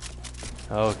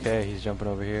 Okay, he's jumping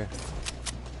over here.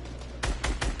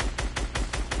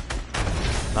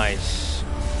 Nice.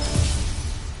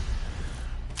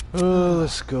 Oh,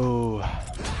 let's go.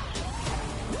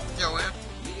 Yo, win.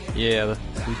 Yeah,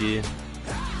 we did.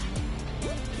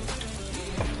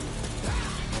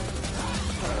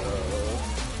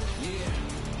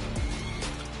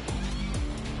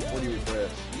 What do you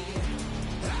refresh?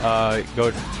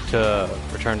 Go to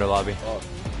return to lobby. Oh.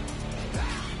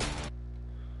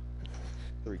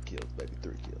 3 kills, baby,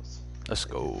 3 kills. Let's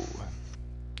go.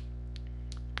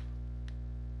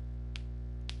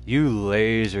 You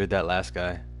lasered that last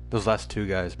guy. Those last 2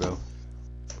 guys, bro.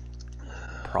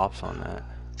 Props on that.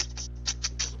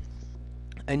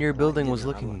 And your building was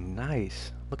looking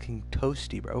nice. Looking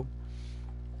toasty, bro.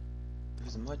 It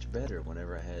was much better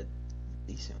whenever I had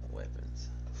decent weapons.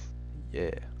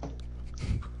 Yeah.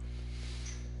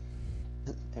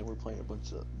 And we're playing a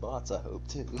bunch of bots, I hope,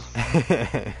 too.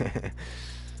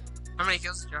 How many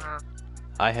kills did you have?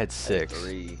 I had 6.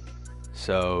 3.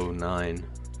 So 9.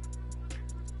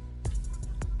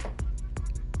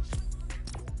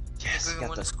 Yes, We got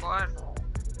won the the squad.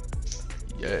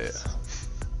 Yeah.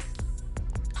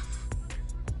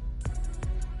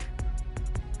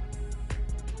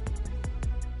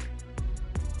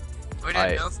 We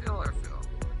did no fill or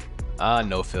fill?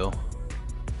 No fill.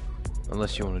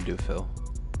 Unless you want to do fill.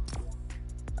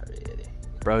 Not really.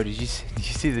 Bro, did you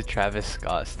see the Travis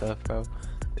Scott stuff, bro?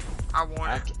 I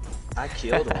won it. I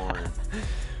killed one.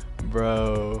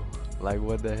 Bro, like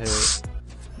what the heck?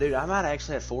 Dude, I might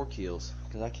actually have 4 kills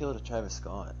because I killed a Travis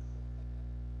Scott.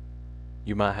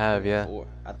 You might have, yeah. 4.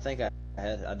 I think I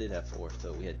did have 4,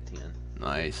 so we had 10.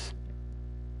 Nice.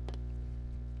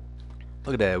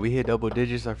 Look at that. We hit double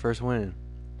digits our first win.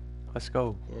 Let's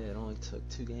go. Yeah, it only took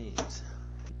 2 games.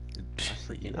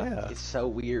 Yeah. It's so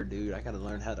weird, dude. I gotta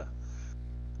learn how to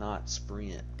not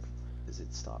sprint because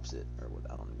it stops it or what.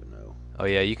 I don't even know. Oh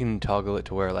yeah, you can toggle it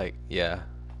to where like yeah,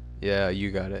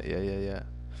 you got it.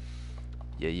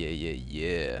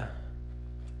 Yeah.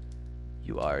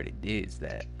 You already did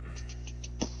that.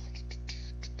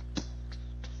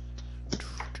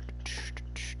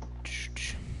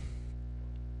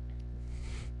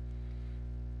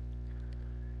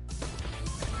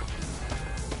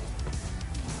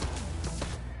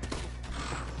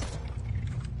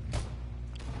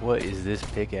 What is this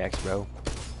pickaxe, bro?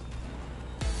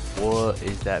 What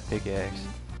is that pickaxe?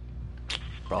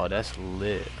 Bro, that's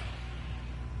lit.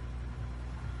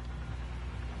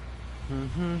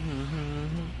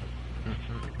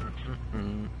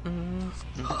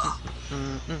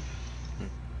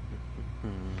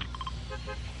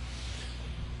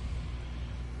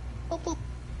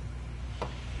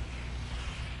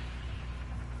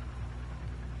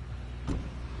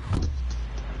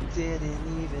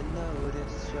 Didn't even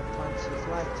notice your punches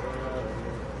like to rub it.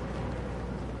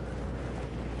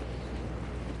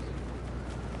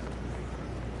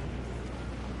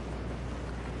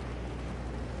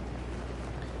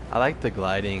 I like the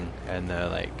gliding and the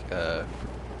like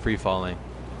free falling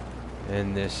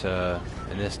in this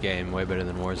game way better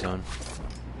than Warzone.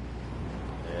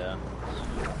 Yeah.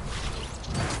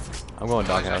 I'm going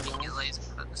doghouse.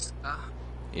 Uh,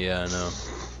 Yeah, I know.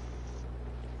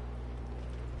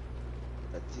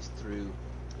 He's through.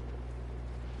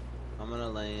 I'm gonna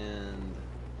land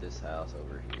this house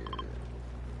over here.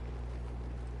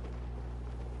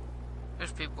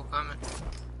 there's people coming.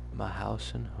 My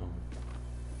house and home.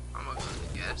 I'm gonna go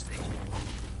to the gas station.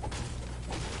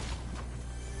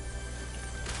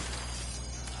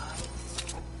 Oh,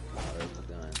 there's the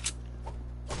gun.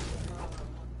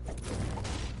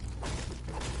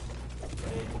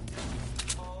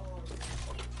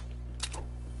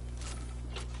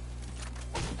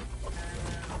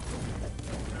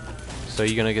 So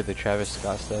you gonna get the Travis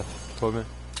Scott stuff, Corbin?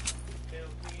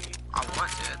 I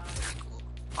want to. It's pretty cool.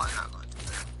 Probably not going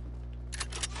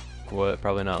to. What?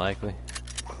 Probably not likely.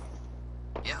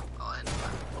 Yeah, I'll end up.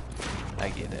 I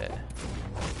get it.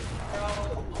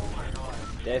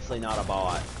 Definitely not a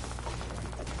bot.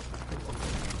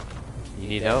 You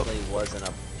need help? Definitely wasn't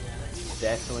a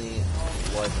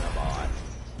bot.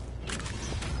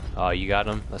 Oh, you got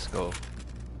him? Let's go.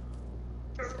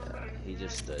 He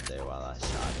just stood there while I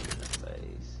shot him in the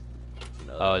face.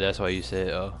 Oh, that's why you said.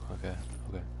 Oh, okay.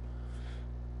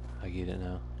 I get it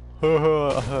now.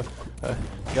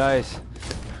 Guys,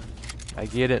 I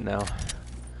get it now.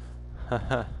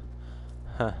 I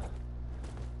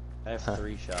have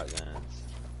 3 shotguns.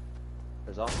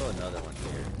 There's also another one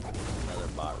here. Another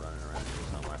bot running around here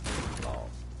somewhere. I think it's off.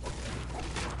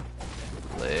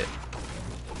 Lit.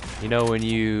 You know when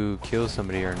you kill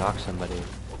somebody or knock somebody,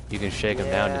 you can shake them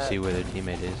down to see where their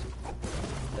teammate is.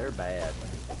 They're bad.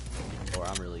 Or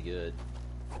I'm really good.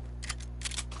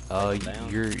 Oh,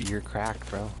 you're cracked,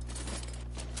 bro.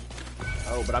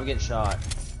 Oh, but I'm getting shot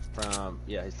from,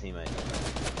 yeah, his teammate.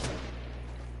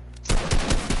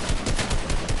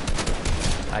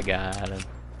 I got him.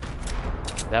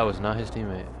 That was not his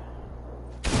teammate.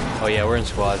 Oh yeah, we're in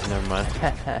squads, never mind.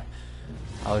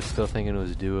 I was still thinking it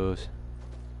was duos.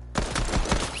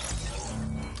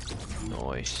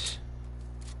 Nice.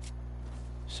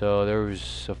 So there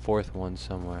was a 4th one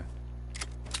somewhere.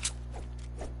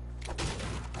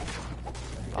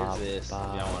 Here's this.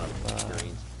 Y'all want a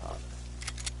green spot.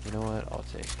 You know what? I'll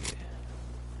take it.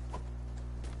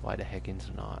 Why the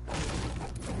heckins not?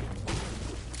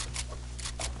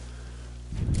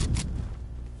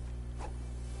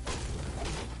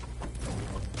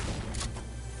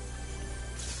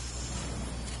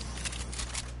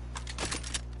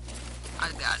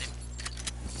 I got him.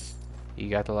 You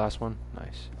got the last one?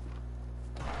 Nice.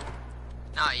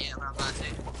 Not yet, but I'm about to.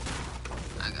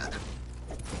 I got him.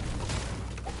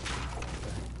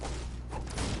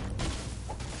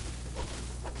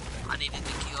 I needed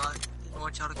the kill. I didn't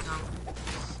want y'all to come.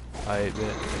 I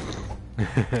bet.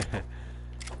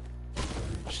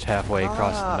 Just halfway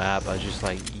across the map, I just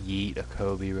like yeet a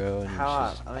Kobe, bro, and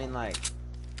just I mean, like,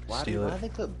 why do they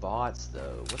put bots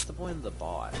though? What's the point of the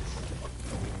bots?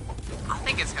 I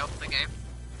think it's helped the game.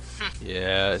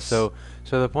 yeah. So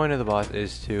the point of the bot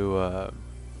is to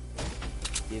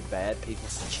Give bad people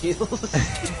skills.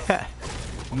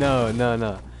 no.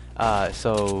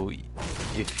 So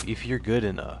if you're good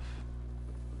enough,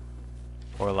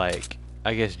 or like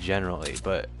I guess generally,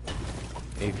 but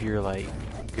if you're like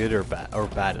good or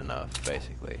bad enough,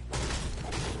 basically,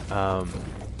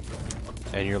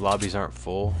 and your lobbies aren't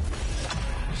full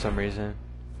for some reason,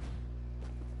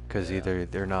 because either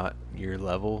they're not your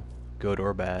level, good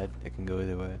or bad, it can go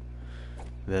either way.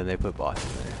 Then they put bots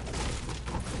in there.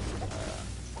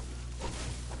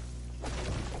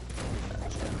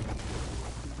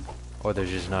 Or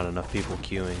there's just not enough people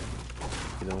queuing.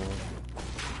 Either one.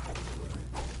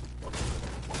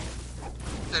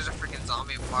 There's a freaking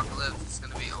zombie apocalypse. It's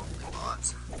gonna be only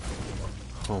bots.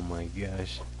 Oh my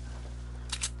gosh.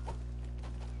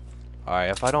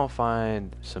 Alright, if I don't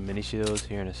find some mini shields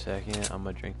here in a second, I'm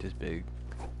gonna drink this big.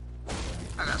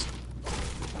 I got some.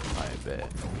 I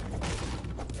bet.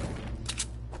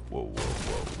 Whoa, whoa,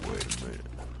 whoa, wait a minute.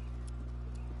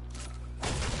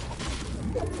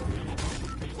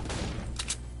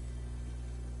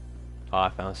 Oh, I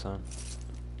found some.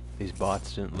 These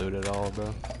bots didn't loot at all,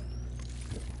 bro.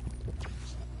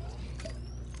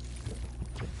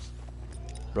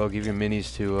 Bro, give your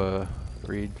minis to,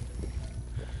 Reed.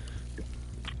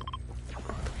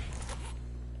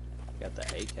 Got the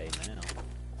AK now.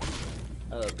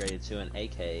 I upgraded to an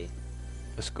AK.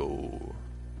 Let's go.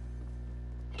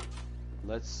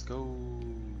 Let's go.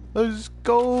 Let's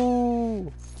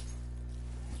go!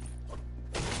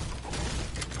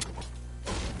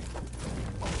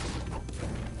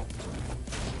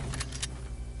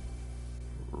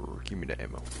 Give me the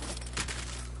ammo.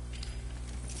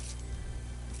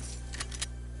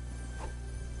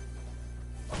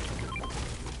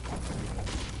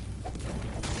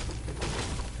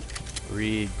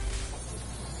 Reed,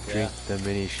 drink the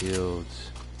mini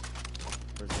shields.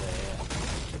 Where's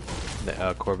they at?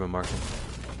 The Corbin market.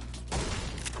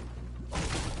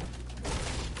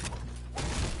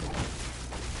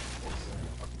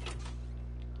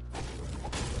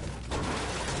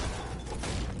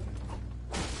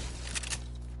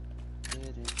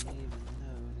 Didn't even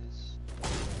notice.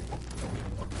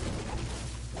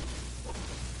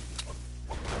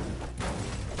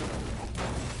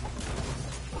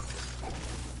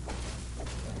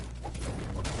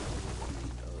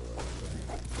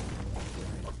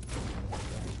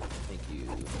 Thank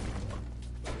you.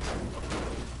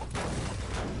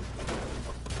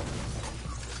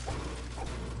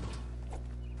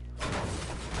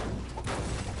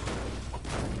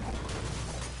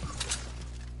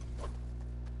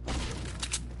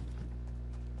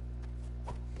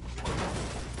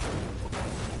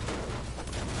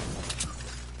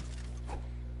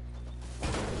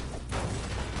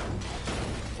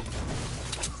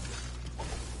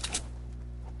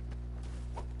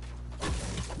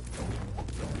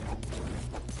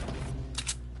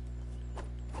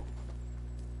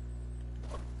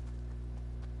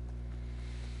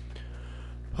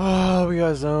 Oh, we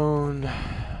got zone.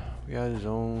 We got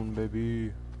zone,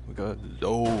 baby. We got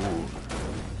zone.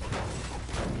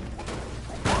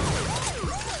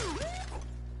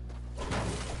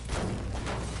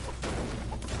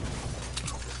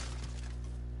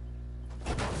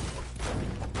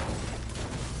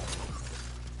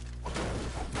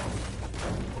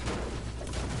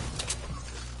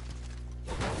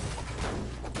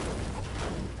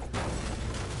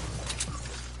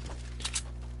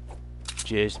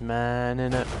 Just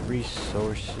mining up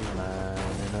resources,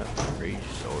 mining up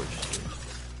resources.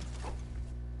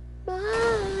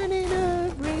 Mining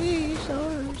up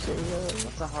resources.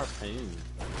 What's a harpoon?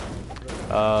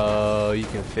 You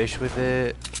can fish with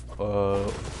it, or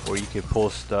you can pull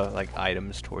stuff like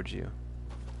items towards you.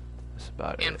 That's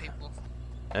about And it. people.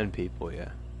 And people, yeah.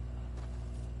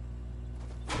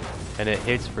 And it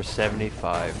hits for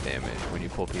 75 damage when you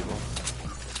pull people.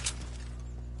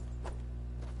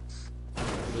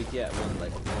 We get one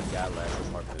guy left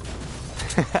with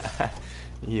harpoon.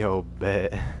 Yo,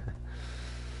 bet.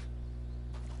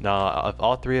 Nah, if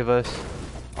all three of us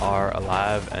are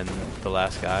alive and the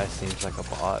last guy seems like a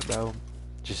bot, bro,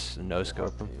 just no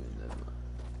scope him.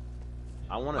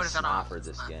 I want What a is that sniper off?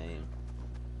 this game.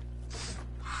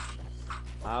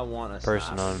 I want a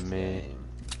Person sniper on this me. game.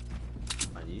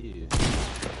 On you.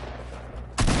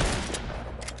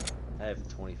 I have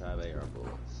 25 AR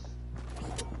bullets.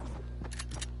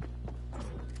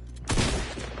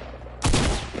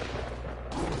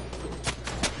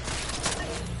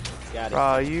 Got it.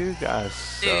 Bro, you guys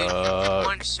Dude, suck.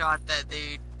 one shot that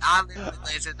dude. I literally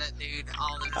lasered that dude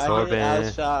all in his I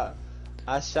Corbin. shot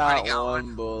Already got one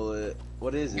one. bullet.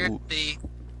 What is You're it? a thief.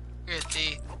 You're a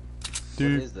thief. What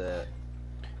is that?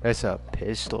 It's a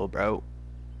pistol, bro.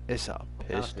 It's a Not a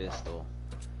pistol. pistol.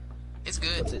 It's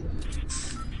good. What's it?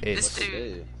 It's This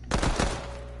dude.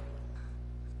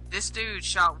 Do? This dude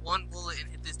shot one bullet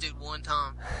and hit this dude one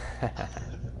time.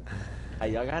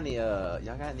 Hey, y'all got any Nah,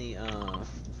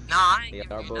 I ain't AR giving you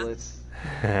nothing. bullets?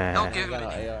 Don't Y'all give got me no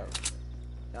nothing. AR.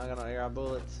 Y'all got no AR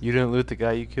bullets? You didn't loot the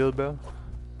guy you killed, bro?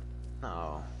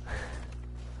 No.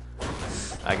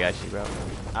 I got you, bro.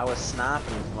 I was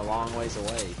sniping from a long ways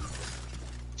away.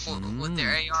 With their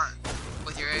AR.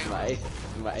 With your AR.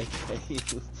 My AK.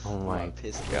 Oh my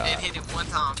pistol. God. It hit him one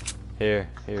time. Here,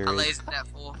 I Rich. lasered that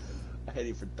fool. I hit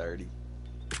him for 30.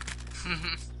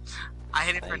 I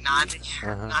hit it for Thank 90,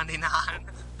 Uh-huh. 99.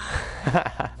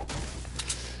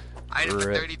 I hit it for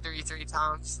Rip. 33 three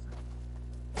times.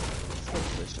 Let's go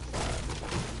push to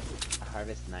 5. I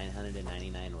harvest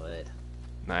 999 wood.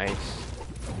 Nice.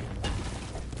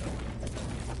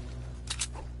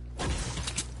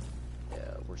 Yeah,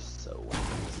 we're so wild,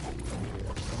 dude. We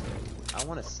are so... I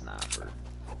want a sniper.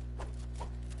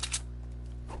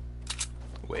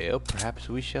 Well, perhaps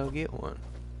we shall get one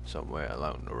somewhere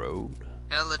along the road.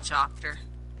 Helicopter.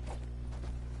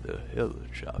 The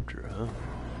helicopter, huh?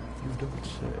 You don't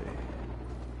say.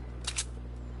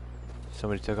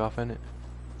 Somebody took off in it?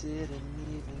 Didn't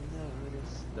even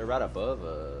notice. They're right above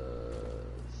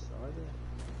us, are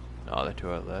they? Oh, they're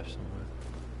to our left somewhere.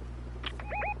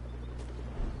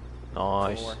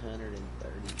 Nice.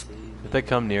 432. If they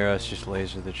come near us, just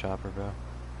laser the chopper, bro.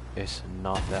 It's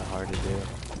not that hard to do.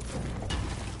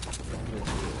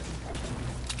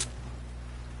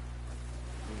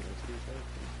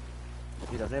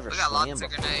 Dude, I've never We got swam lots of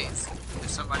before. grenades. If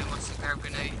somebody wants to grab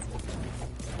grenades.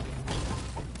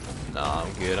 Nah,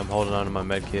 I'm good. I'm holding on to my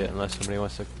med kit unless somebody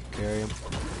wants to carry them.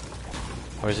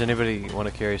 Or does anybody want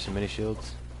to carry some mini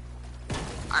shields?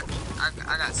 I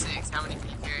got 6. How many can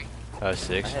you carry?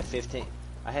 6.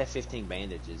 I have 15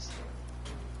 bandages.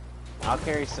 I'll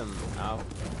carry some.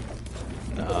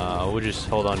 We'll just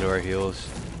hold on to our heels.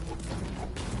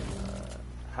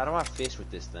 How do I fish with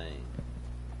this thing?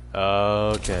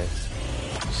 Okay.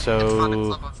 Find a So,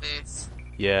 clump of fish.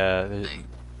 yeah, Thing.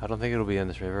 I don't think it'll be in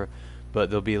this river, but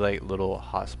there'll be like little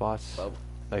hot spots.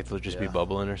 Like they'll just be Yeah.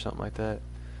 bubbling or something like that.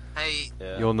 Hey,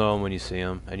 Yeah. You'll know them when you see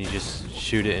them, and you just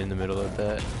shoot it in the middle of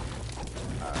that.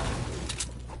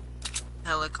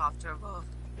 helicopter above.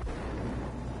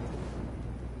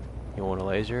 You want to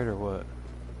laser it or what?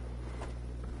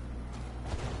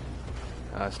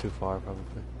 It's too far probably.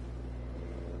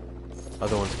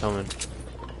 Other one's coming.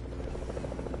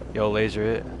 Yo, laser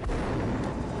it.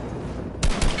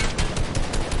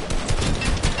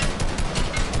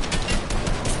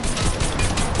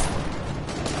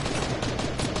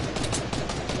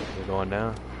 They're going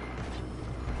down.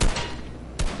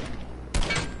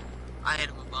 I hit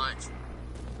him a bunch.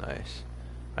 Nice.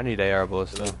 I need AR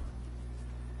bullets though.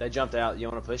 They jumped out. You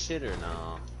want to push it or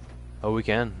no? Oh, we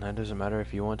can. That doesn't matter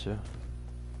if you want to.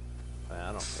 Man,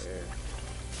 I don't care.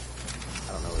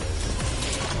 I don't know what it is.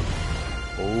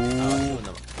 Oh,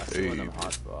 I see one of them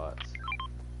hot spots.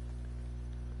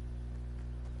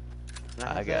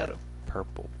 I got a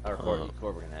purple. Or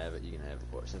Corbin can have it. You can have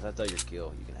it, Corbin. Since I thought your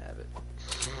kill, you can have it.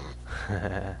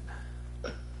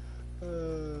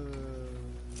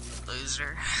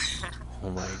 Loser. Oh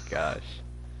my gosh.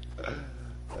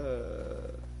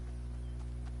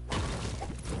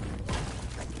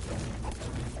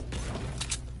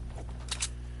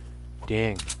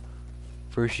 Dang.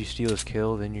 First you steal his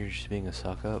kill, then you're just being a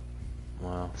suck up.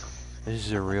 Wow. This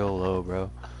is a real low, bro.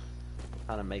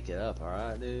 Trying to make it up,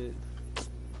 alright, dude?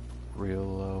 Real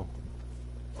low.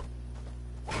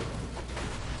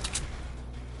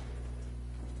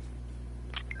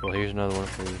 Well, here's another one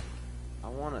for you. I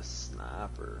want a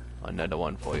sniper. Another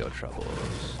one for your troubles.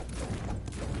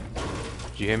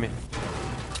 Did you hear me?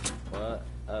 What?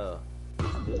 Oh.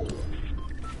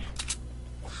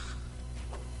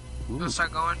 We'll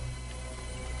start going.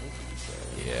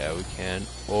 Yeah, we can.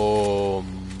 Oh,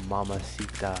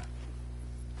 mamacita.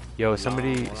 Yo,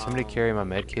 somebody carry my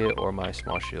med kit or my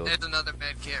small shield. There's another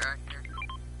med kit right here.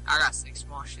 I got 6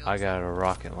 small shields. I got a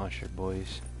rocket launcher,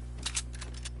 boys.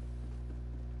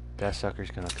 That sucker's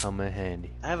gonna come in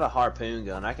handy. I have a harpoon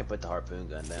gun. I can put the harpoon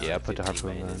gun down. Yeah, like put the 15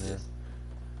 harpoon gun in. bandages.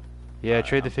 Yeah, Alright,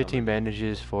 trade the I'm 15 coming.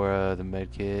 bandages for the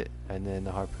med kit, and then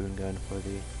the harpoon gun for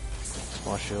the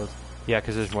small shield. Yeah,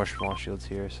 because there's more small shields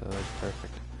here, so that's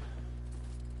perfect.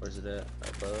 Where's it at?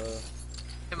 Above?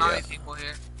 There might Yeah. be people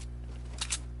here.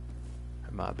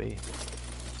 It might be.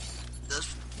 This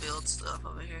field stuff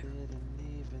over here. Didn't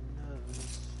even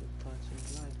notice the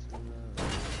punches like to love.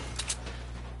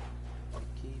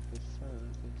 Keep it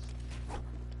focused.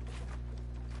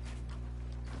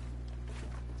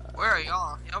 Where are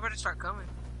y'all? Y'all better start coming.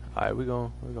 Alright, we're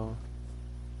going. I wasn't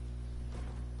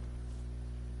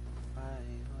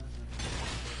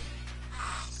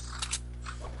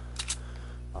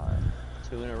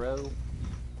 2 in a row?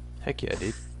 Heck yeah,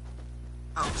 dude.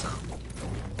 I hope so.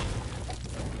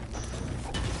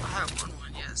 I haven't won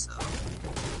one yet, so.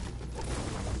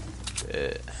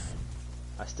 Yeah.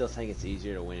 I still think it's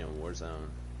easier to win in Warzone.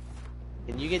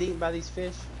 Can you get eaten by these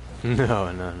fish? No.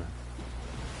 Okay,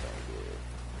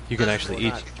 You can Those actually are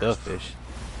eat not the first fish.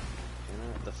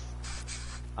 good.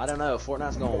 I don't know.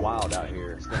 Fortnite's going wild out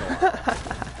here. It's been a while.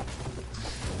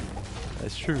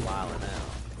 That's true. Wilding out.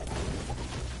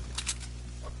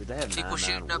 Did they have People 99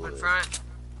 shooting up wood? in front.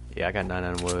 Yeah, I got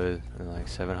 99 wood and like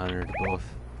 700 both.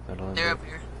 They're up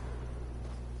here.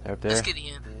 They're up there. Let's get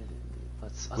in.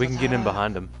 We can get in attack.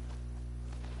 behind them.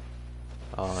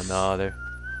 Oh no, they're.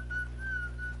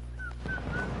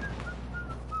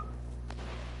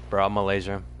 Bro, I'm gonna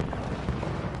laser him.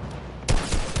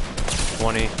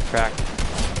 20, cracked.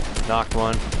 Knocked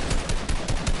one.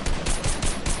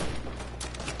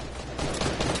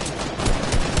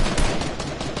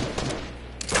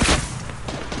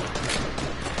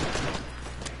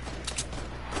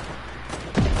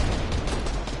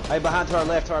 Hey, behind to our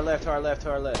left, to our left, to our left,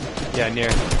 to our left. Yeah, near.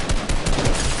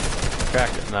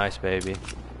 Cracked it. Nice, baby.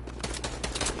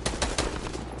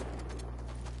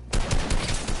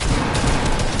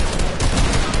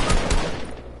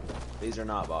 These are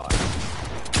not bots.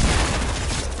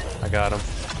 I got him.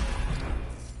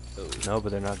 Ooh. No,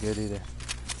 but they're not good either.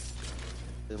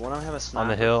 Did one of them have a sniper? On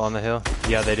the hill, on the hill.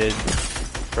 Yeah, they did.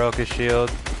 Broke his shield.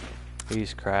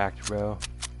 He's cracked, bro.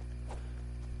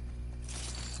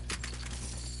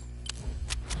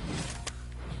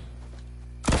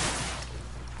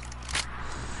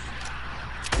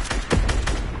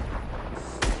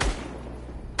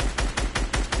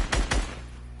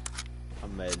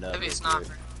 I'm made up. Maybe it's not.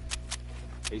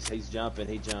 He's jumping.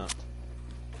 He jumped.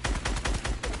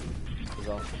 He's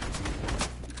off.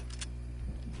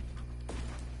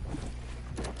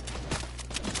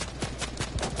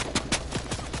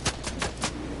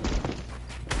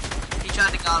 He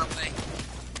tried to got away.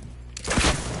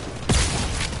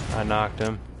 I knocked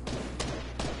him.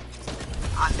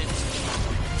 I finished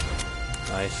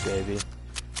him. Nice, baby.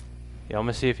 Yeah, I'm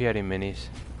gonna see if he had any minis.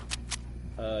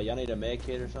 Y'all need a med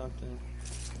kit or something?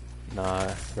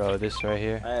 Nah, bro, this right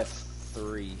here. I have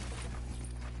 3.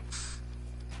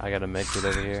 I got a med kit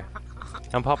over here.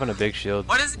 I'm popping a big shield.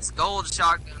 What does this gold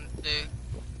shotgun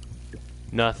do?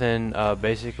 Nothing,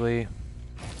 basically.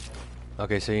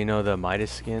 Okay, so you know the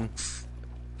Midas skin?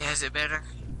 Yeah, is it better?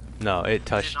 No, it Is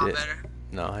touched it not it. better?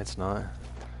 No, it's not.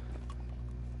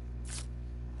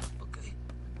 Okay.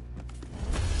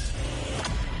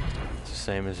 It's the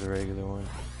same as the regular one.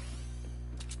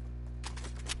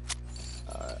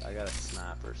 I got a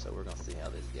sniper, so we're gonna see how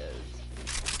this goes.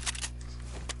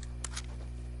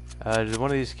 Does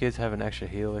one of these kids have an extra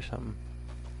heal or something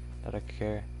that I could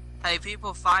carry? Hey,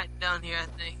 people fighting down here, I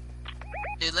think.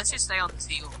 Dude, let's just stay on this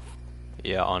hill.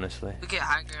 Yeah, honestly. We get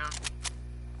high ground.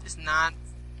 It's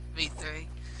 9v3.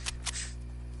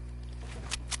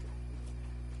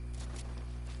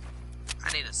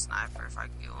 I need a sniper if I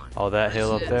can get one. Oh, that What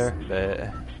hill is up this? there?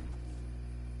 Bet.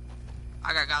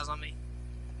 I got guys on me.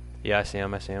 Yeah, I see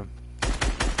him, I see him.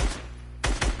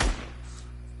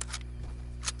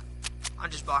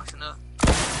 I'm just boxing up.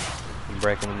 I'm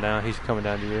breaking him down. He's coming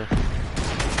down to you.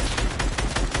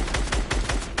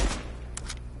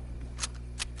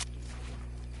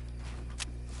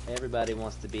 Everybody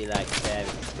wants to be like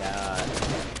Travis Scott.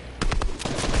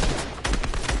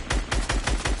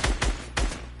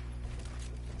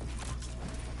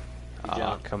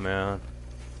 Ah, come on.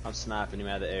 I'm sniping him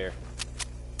out of the air.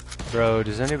 Bro,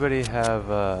 does anybody have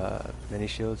mini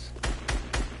shields?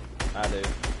 I do. I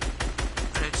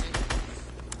do too.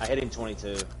 I hit him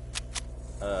 22.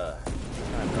 Yeah,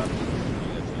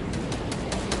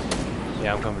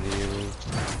 I'm coming to you.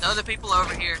 The other people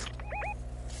over here.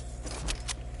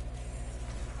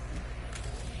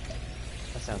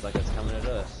 That sounds like it's coming at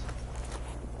us.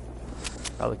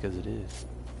 Probably because it is.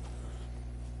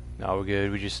 No, we're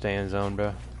good. We just stay in zone,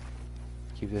 bro.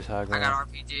 Keep this high I ground. got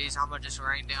RPGs. I'm gonna just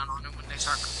rain down on them when they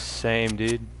start coming. Same,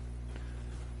 dude.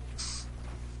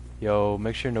 Yo,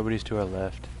 make sure nobody's to our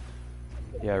left.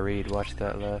 Yeah, Reed, watch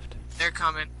that left. They're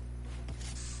coming.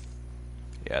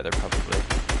 Yeah, they're probably.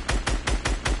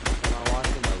 Am I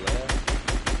watching the left?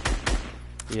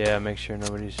 Yeah, make sure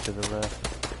nobody's to the left.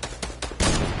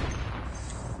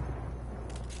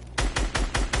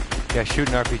 Yeah, shoot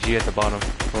an RPG at the bottom.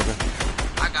 Hold it.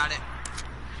 I got it.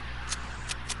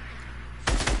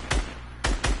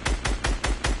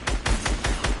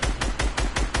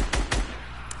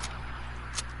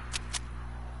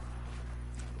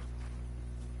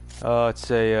 It's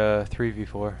a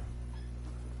 3v4.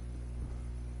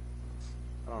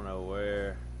 I don't know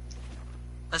where.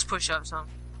 push up some.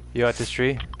 You at this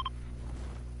tree?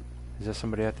 Is there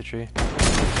somebody at the tree?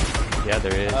 Yeah,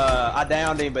 there is. I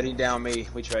downed him, but he downed me.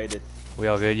 We traded. We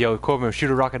all good. Yo, Corbin,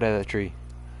 shoot a rocket at that tree.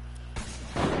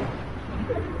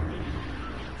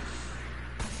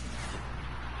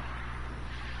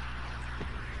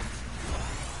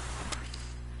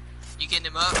 You getting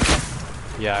him up?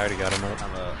 Yeah, I already got him up.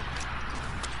 I'm up.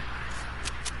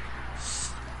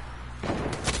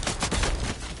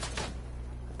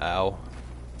 Ow.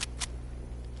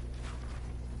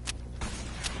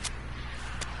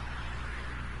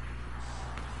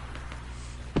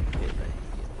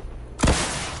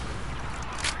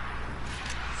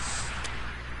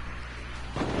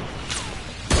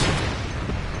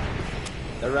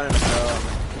 They're running a drum.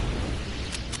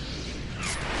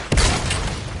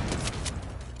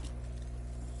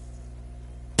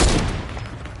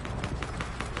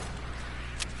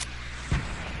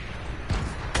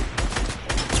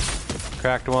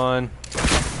 Cracked one.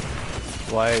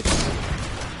 White.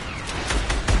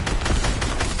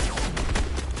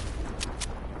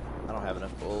 I don't have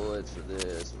enough bullets for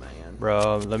this, man.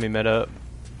 Bro, let me med up.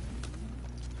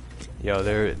 Yo,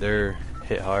 they're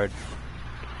hit hard.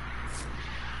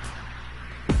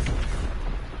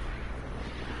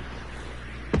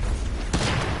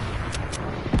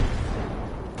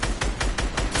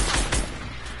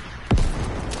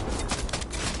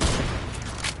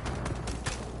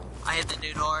 I hit the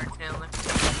dude hard, Chandler.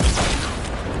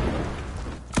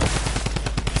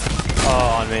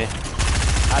 Oh, on me.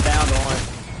 I downed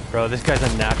one. Bro, this guy's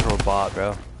a natural bot,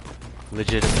 bro.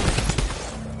 Legitimately.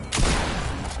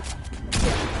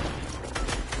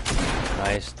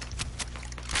 Nice.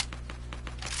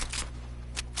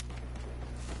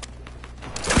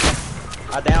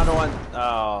 I downed one.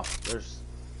 Oh,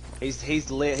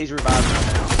 he's lit. He's reviving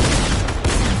right now.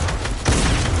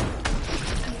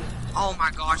 Oh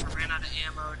my gosh, I ran out of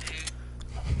ammo, dude.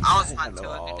 I was I fighting know two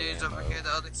all other dudes ammo. over here, the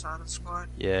other side of the squad.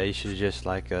 Yeah, you should just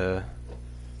like build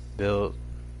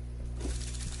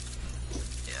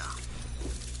Yeah.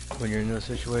 when you're in those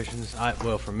situations.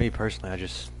 Well, for me personally, I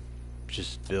just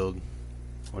build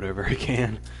whatever I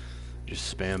can.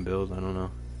 Just spam build. I don't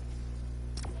know.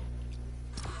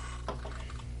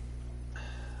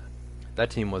 That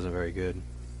team wasn't very good.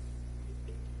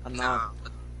 I Nah, knocked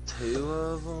but two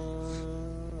of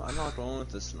them. I knocked one with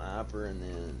the sniper and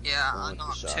then yeah, one I with the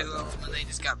knocked two shotgun. of them and they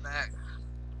just got back.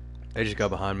 They just got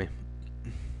behind me.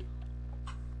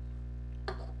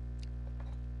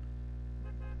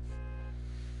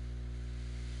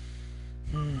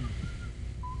 Didn't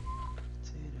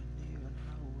even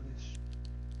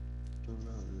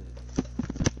notice.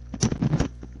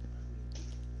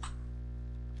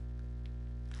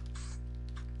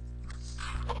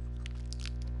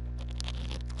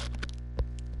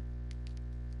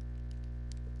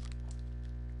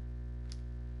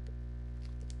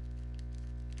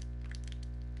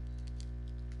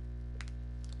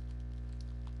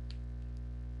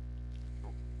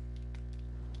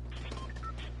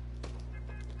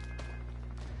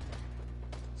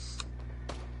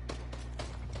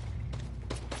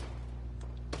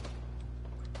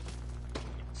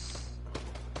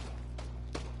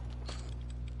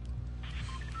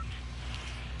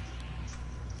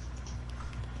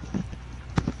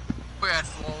 We had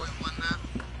four, we won that.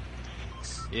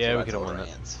 Yeah, So we I could have told won that.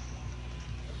 Rance.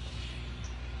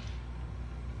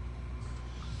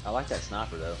 I like that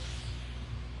sniper though.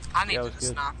 I Yeah, it needed was a good.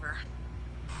 sniper.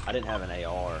 I didn't have an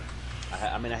AR.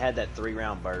 I mean, I had that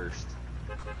 3-round burst,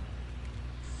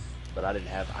 but I didn't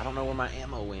have. I don't know where my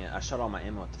ammo went. I shot all my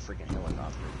ammo at the freaking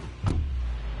helicopter.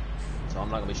 So I'm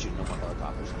not gonna be shooting no more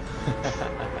helicopters.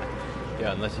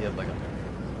 Yeah, unless you have like a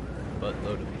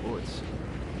buttload of bullets.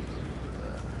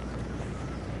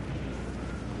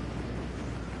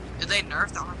 Did they nerf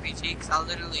the RPG? Because I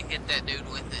literally hit that dude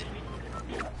with it.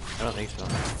 I don't think so.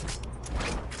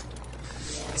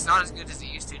 It's not as good as it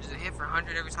used to. Does it hit for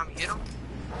 100 every time you hit him?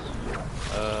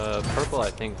 Purple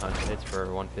I think hits for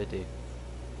 150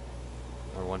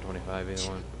 or 125, either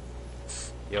one.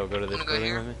 Yo, go to this Wanna go building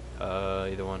here? with me.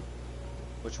 Either one.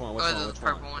 Which one? Oh, Which one? the Which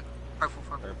purple one? one. Purple.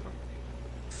 Purple.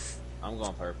 I'm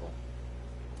going purple.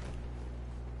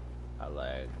 I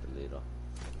lagged a little.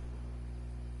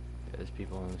 Yeah, there's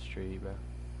people on the street, bro.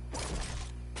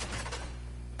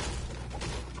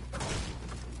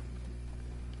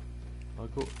 I'll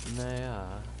go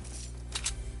there.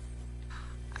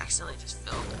 Accidentally just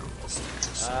fell down the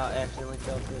stairs. I accidentally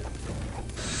felt it.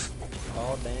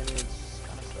 All damage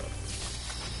kind of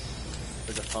stuff.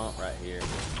 There's a pump right here.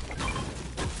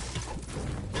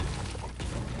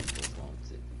 Just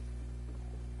wants it.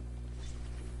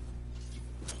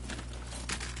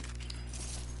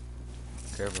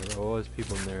 careful. There was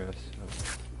people near us.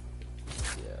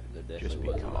 So. Yeah, there Just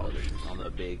definitely be was cautious. on the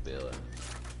big building.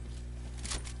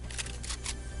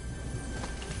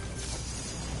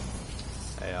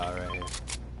 Hey, all right here.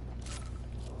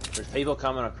 There's people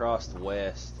coming across the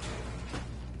west.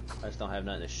 I just don't have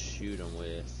nothing to shoot them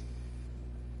with.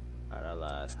 Alright, I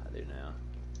lied. I do now.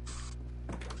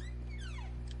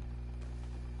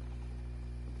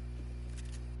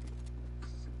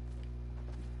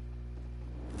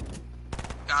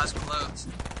 Guys close.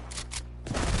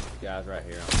 Guys right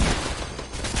here.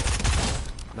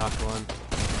 Knocked one.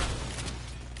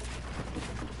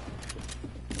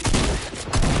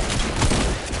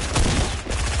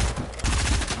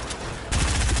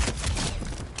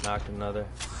 Knocked another.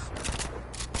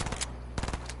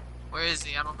 Where is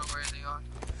he? I don't know where they are.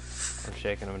 I'm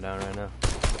shaking him down right now.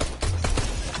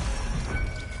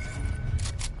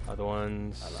 Other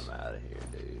ones. I'm out of here,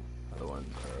 dude. Other ones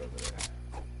are over there.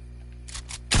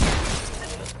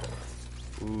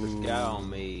 This Ooh. guy on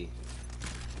me.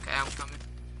 Okay, I'm coming.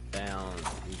 Down.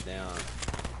 He's down.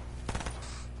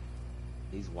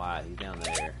 He's wide. He's down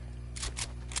there.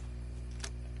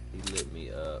 He lit me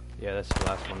up. Yeah, that's the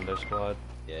last one of their squad.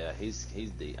 Yeah, he's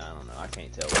deep. I don't know. I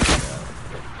can't tell what he's got.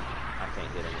 I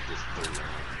can't hit him with this 3.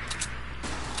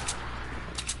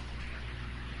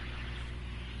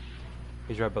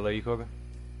 He's right below you, Corbin.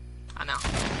 I know.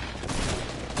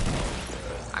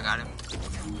 I got him.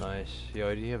 Nice.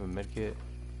 Yo, do you have a med kit?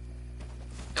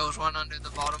 There was one under the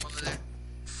bottom over there.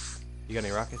 You got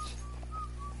any rockets?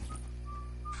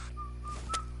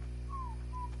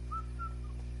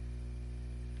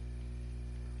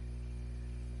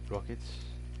 Rockets?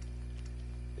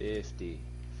 50,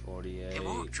 48, It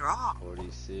won't drop.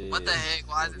 46. What the heck?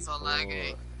 Why is it so 44,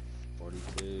 laggy?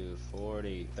 42,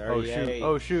 40, Oh shoot! 38,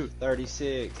 Oh shoot!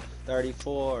 36,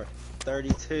 34,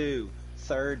 32,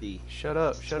 30. Shut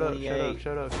up! Shut up! Shut up! 28.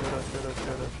 Shut up! Shut up! Shut up!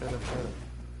 Shut up! Shut up! Shut up!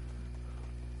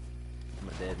 I'm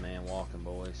a dead man walking,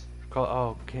 boys. Call.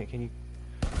 Oh, can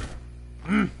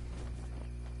you?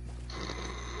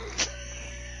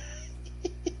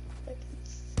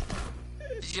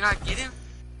 Did you not get him?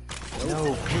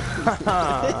 No.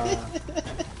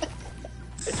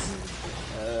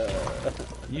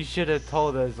 You should have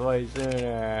told us way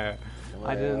sooner.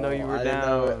 I didn't know you were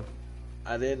down.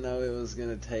 I didn't know it was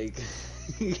gonna take.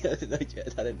 I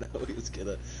didn't know it was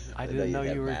gonna. I didn't know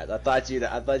you were. Mats. I thought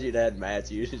you'd had mats.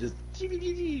 You should just.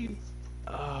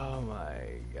 Oh my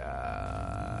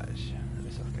gosh.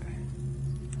 It's okay.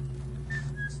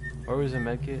 Where was the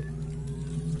medkit?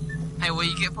 Hey, well,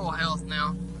 you get full health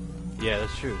now. Yeah,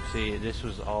 that's true. See, this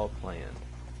was all planned.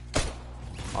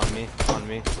 On me, on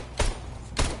me.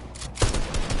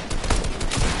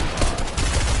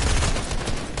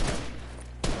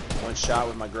 One shot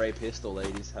with my gray pistol,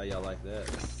 ladies. How y'all like that?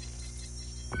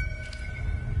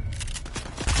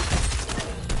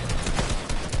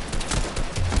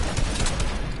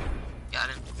 Got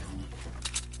him.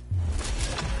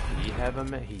 Did he have a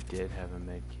med? He did have a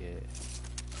med kit.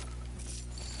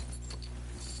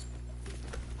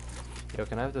 Yo,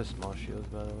 can I have those small shields,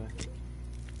 by the way?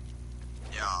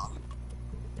 Yeah.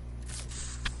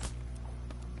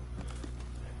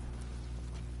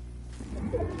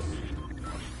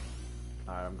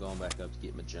 Alright, I'm going back up to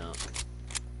get my jump.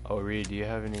 Oh, Reed, do you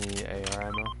have any AR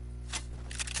ammo?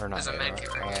 Or not There's a AR,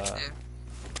 medkit right here, too.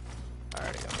 I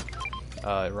already got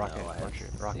one. Rocket No, I have launcher.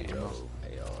 Rocket ammo. zero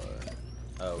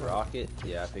AR. Oh, rocket?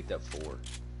 Yeah, I picked up 4.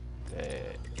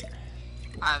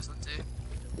 I have some too.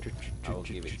 I will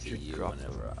give it to you Drop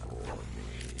whenever them I. for me.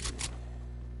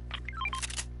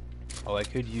 Oh, I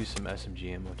could use some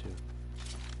SMG ammo too.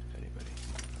 If anybody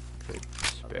could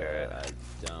spare it. I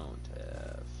don't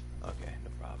have. Okay, no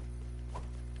problem.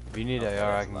 If you need Okay,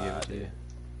 AR, I that's can my give it to idea. you.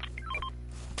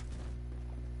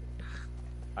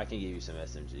 I can give you some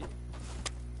SMG.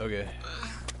 Okay.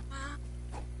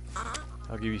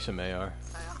 I'll give you some AR.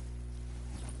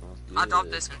 Sounds I dropped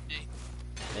good. this MG.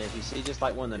 And if you see just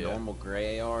like one of the Yeah. normal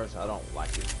gray ARs, I don't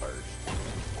like it first.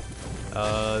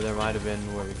 There might have been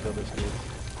where we killed this dude.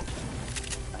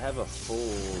 I have a full.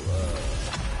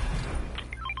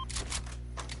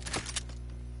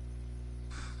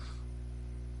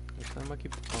 Next time I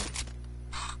keep the phone.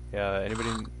 Yeah, anybody?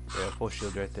 Yeah, full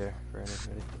shield right there for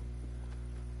anybody.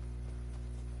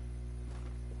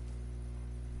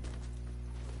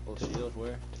 Full shield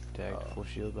where? Tag, Oh. full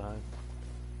shield behind.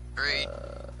 Great.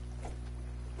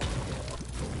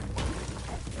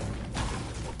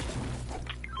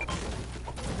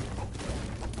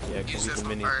 Yeah, can Use we this the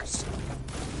one mini? first.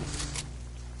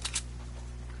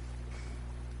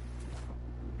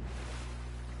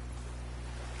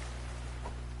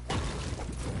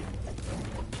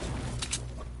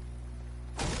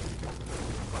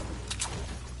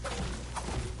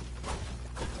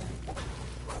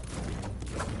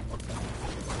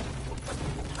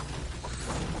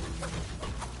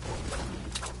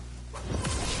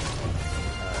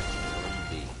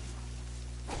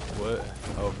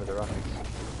 for the rockets.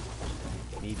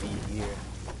 Me be here.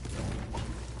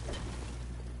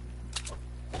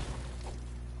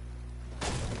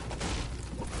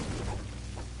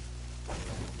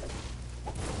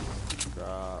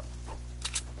 Drop.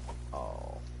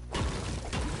 Oh.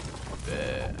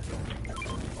 Bet.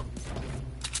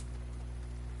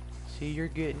 See, you're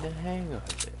getting the hang of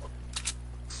it.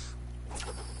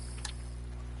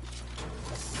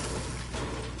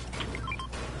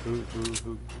 Who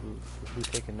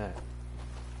taking that?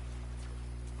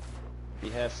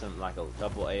 You have some, like a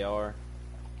couple AR.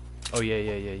 Oh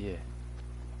yeah.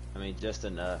 I mean, just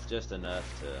enough to.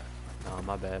 Oh,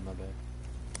 my bad.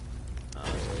 Oh,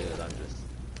 it's good.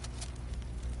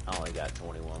 I only got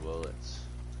 21 bullets.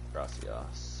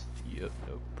 Gracias. Yep,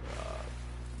 no prob.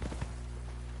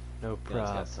 No Gun's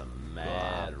prob. got some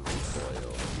mad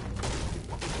recoil.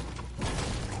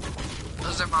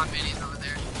 Those are my minis over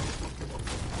there.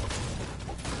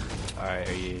 Alright,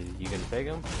 are you gonna take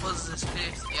them? What's this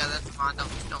fish? Yeah, that's mine. Don't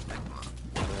pick them up.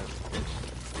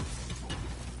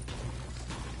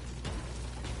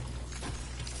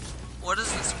 What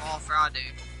does the small fry do?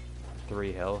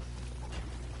 3 health.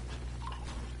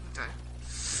 Okay.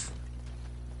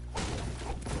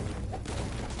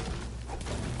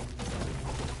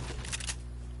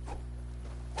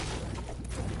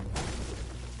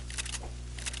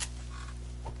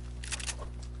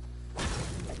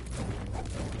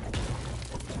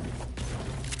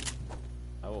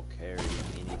 I will carry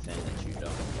anything that you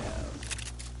don't have.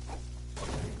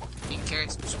 You can carry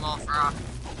some small fry.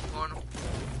 You want 'em?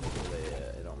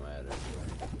 Yeah, it don't matter.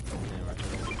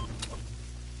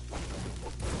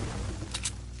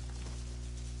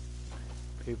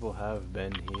 People have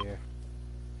been here.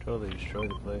 Totally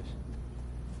destroyed the place.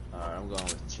 Alright, I'm going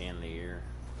with Chandelier.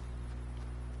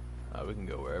 We can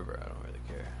go wherever, I don't really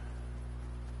care.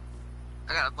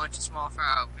 I got a bunch of small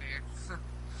fry over here.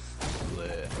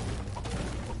 Bleh.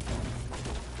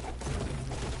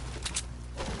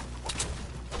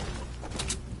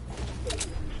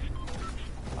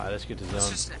 Alright, let's get to Let's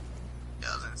zone. just hit. Yeah,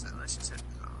 I was gonna say, let's just hit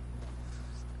the zone.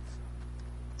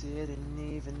 Didn't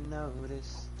even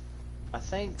notice. I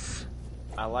think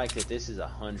I like that this is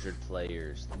 100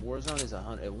 players. Warzone is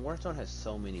 100. And Warzone has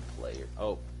so many players.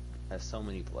 Oh, has so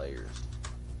many players.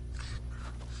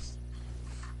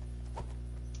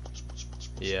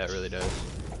 Yeah, it really does.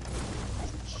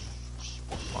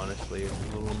 Honestly,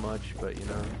 it's a little much, but you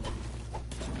know.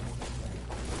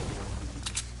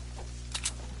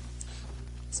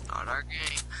 It's not our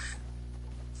game.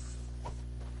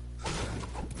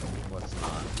 What's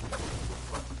not?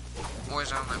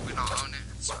 Warzone, like, we don't own it,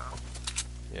 so.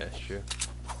 Yeah, it's true.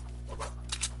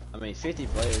 I mean, 50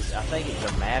 players. I think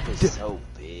the map is so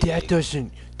big. That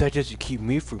doesn't keep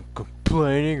me from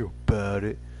complaining about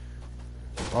it.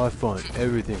 I find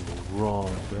everything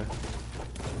wrong, bruh.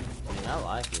 I mean, I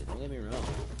like it. Don't get me wrong.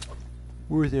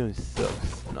 Warzone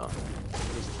sucks. No.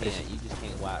 You just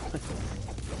can't wipe.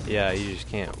 Yeah, you just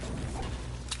can't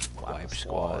wipe a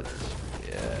squads.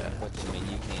 Yeah. What you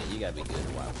mean? You can't. You gotta be good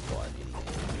at wipe squad.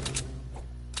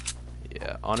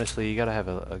 Yeah, honestly, you gotta have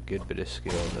a good bit of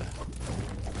skill to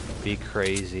be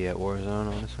crazy at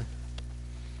Warzone, honestly.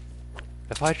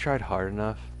 If I tried hard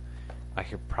enough, I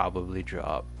could probably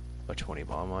drop a 20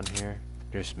 bomb on here.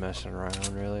 Just messing around,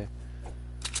 really.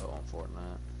 Oh, on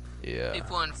Fortnite. Yeah.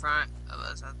 People in front of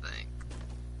us, I think.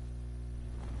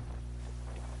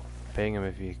 Ping him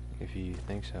if you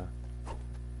think so.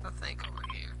 I think over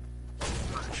here.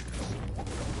 I'm not sure.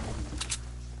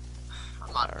 I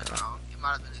might have been wrong. It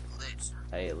might have been a glitch.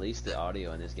 Hey, at least the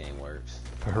audio in this game works.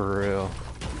 For real.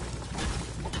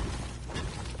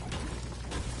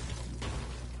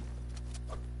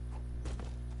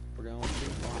 We're going too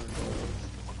far.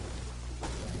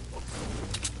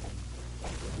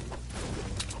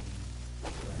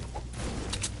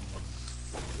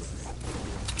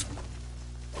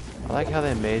 I like how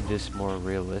they made this more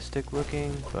realistic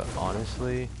looking, but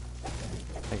honestly,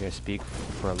 like I speak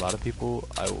for a lot of people,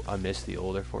 I miss the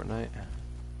older Fortnite.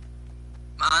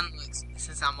 Mine looks,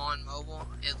 since I'm on mobile,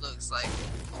 it looks like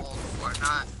old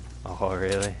Fortnite. Oh,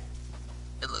 really?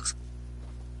 It looks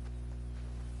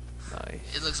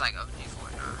Nice. like OG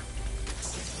Fortnite.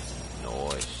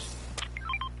 Nice.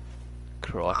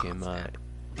 Crocky mate.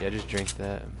 Yeah, just drink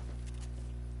that.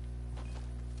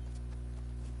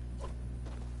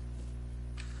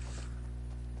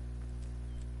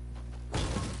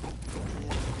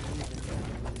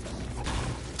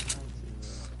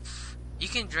 You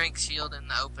can drink Shield in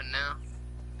the open now,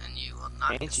 and you will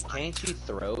not. Can't you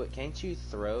throw it? Can't you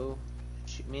throw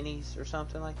minis or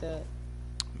something like that?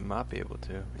 Might be able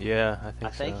to. Yeah, I think so.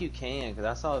 I think you can, because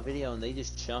I saw a video and they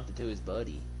just chunked it to his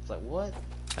buddy. It's like, what?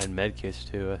 And medkits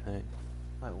too, I think.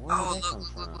 Like, where did Oh, that look, come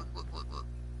look, from? look, look, look, look, look.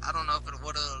 I don't know if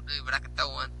what it'll do, but I can throw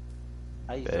one.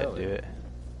 How you Bet, throw do it? it.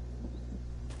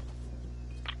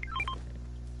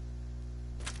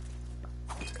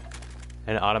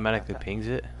 And it automatically pings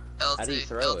it. L2, How do you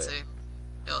throw L2, it?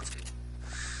 L2.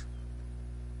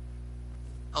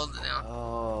 Hold it down.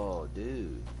 Oh,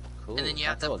 dude. Cool. And then you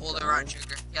have to pull the right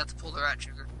trigger. You have to pull the right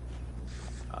trigger.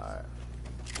 Alright.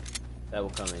 That will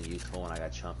come in useful when I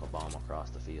got chunk a bomb across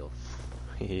the field.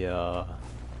 Yeah.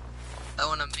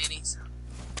 Throwing them minis.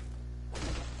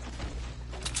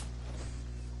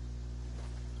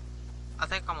 I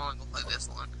think I'm only gonna play this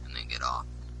one and then get off.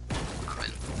 I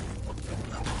mean,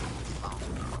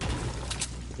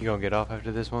 You gonna get off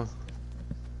after this one?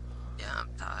 yeah, I'm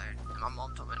tired. And my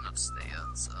mom told me not to stay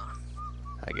up, so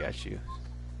I got you.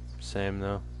 Same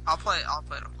though. I'll play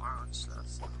tomorrow and stuff.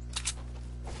 So.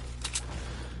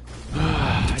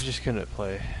 I just couldn't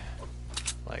play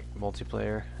like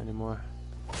multiplayer anymore.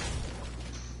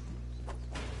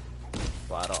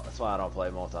 That's why I don't play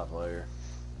multiplayer.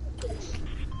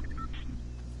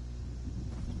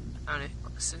 Only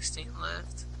 16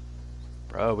 left.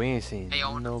 Bro, we ain't seen Hey,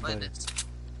 y'all want to play nobody. this?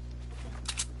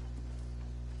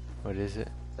 What is it?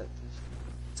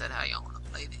 Is that how y'all want to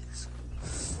play this?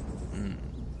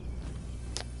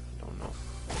 Don't know.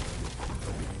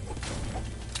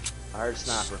 I heard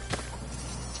sniper.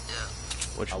 Yeah.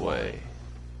 Which I want way? it.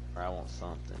 Or I want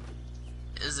something.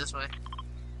 Is this way?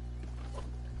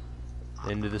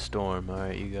 Into the storm.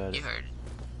 Alright, you got You it. heard it.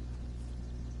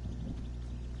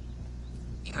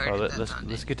 You heard Oh, it that let's time,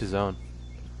 let's didn't get to zone.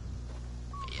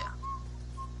 you? Yeah.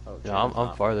 Oh, Yeah, I'm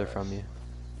not farther for from us. you.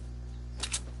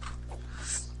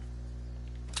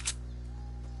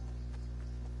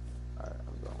 Alright,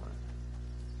 I'm going.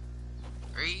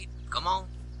 Reed, come on.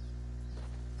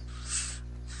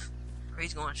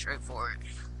 Reed's going straight for it.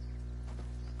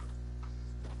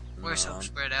 We're so No,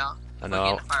 spread out. I If we know.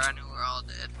 get in a fire, I know we're all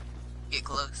dead. Get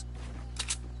close.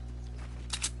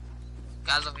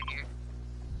 Guys over here.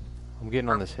 I'm getting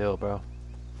on this hill, bro.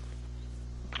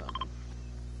 I'm coming.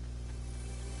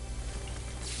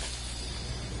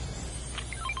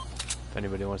 If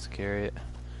anybody wants to carry it.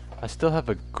 I still have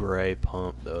a gray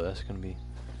pump though. It's gonna be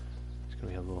a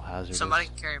little hazardous. Somebody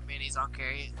can carry minis, I'll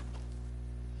carry it.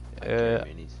 I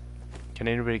carry minis. Can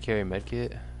anybody carry a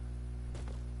medkit?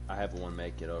 I have one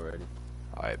make it already.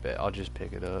 Alright, bet. I'll just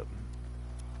pick it up.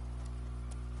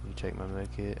 You take my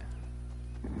medkit.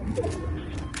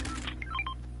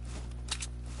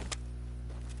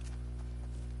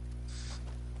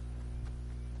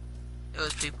 It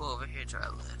was people over here to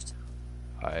our left.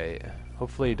 Alright.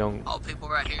 Hopefully you don't People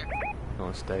right here.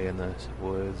 stay in the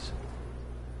woods.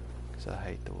 Cause I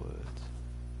hate the woods.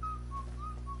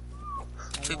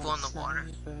 People in the water.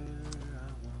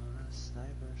 Sniper.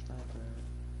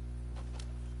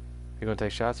 You gonna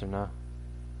take shots or no?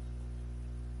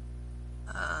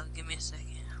 Give me a second.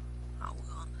 I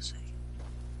will in a second.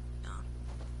 No.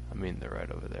 I mean they're right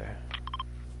over there.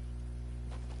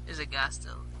 There's a guy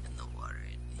still in the water,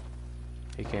 isn't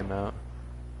he? He came out.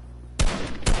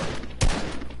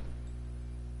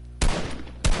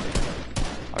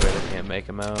 I really can't make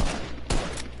him out. Yeah,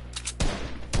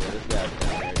 this guy's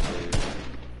down there too.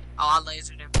 Oh, I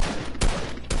lasered him.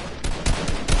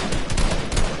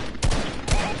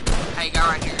 Hey, guy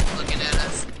right here looking at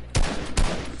us.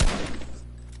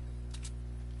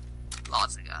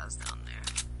 Lots of guys down there.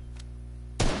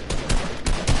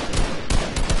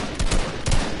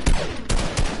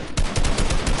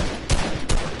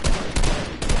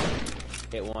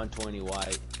 Hit 120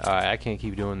 white. Alright, I can't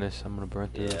keep doing this. I'm gonna burn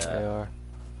through the Yeah. AR.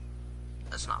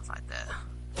 Let's not fight that.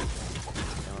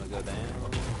 You wanna go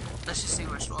down? Let's just see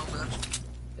where Storm goes.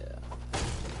 Yeah.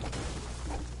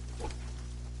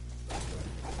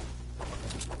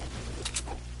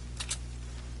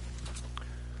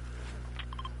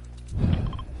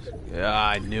 Yeah,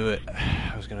 I knew it.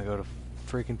 I was gonna go to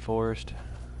freaking forest.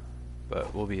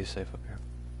 But we'll be safe up here.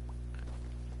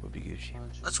 We'll be Gucci.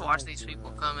 Let's watch these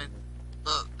people coming.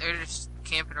 Look, they're just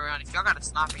camping around. If y'all got a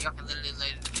sniper, y'all can literally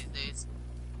lay to these dudes.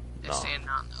 They're No. standing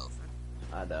out in the open.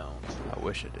 I don't. I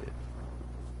wish I did.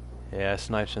 Yeah,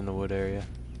 snipes in the wood area.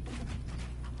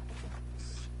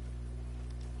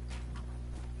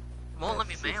 Won't let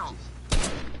me mount.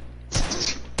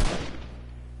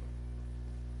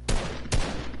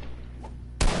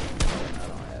 I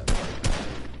don't have it.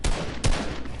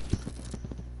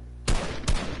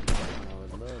 I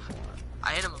would love one.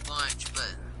 I hit him a bunch,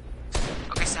 but...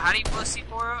 Okay, so how do you pull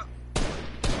C4 up?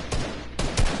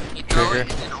 You throw Trigger.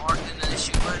 it, and then R, and then the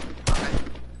shoot button? Okay.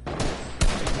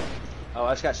 Oh,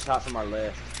 I just got shot from our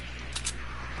left.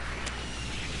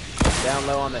 Down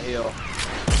low on the hill.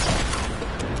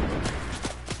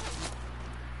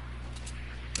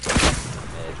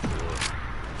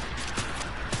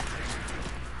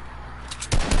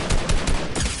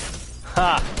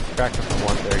 Ha! Cracked him for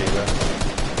 130, bro.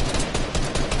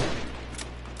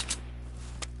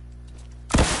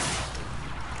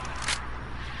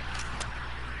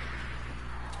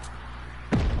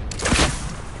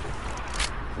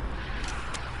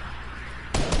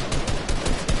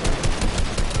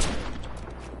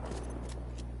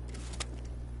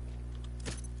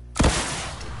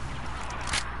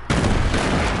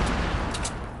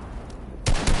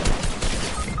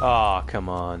 Oh, come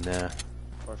on, nah.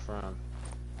 Where from?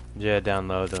 Yeah, down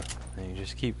low though. And you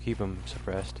just keep them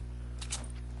suppressed.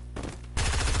 I'm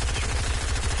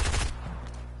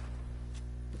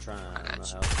trying. I don't know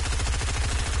how.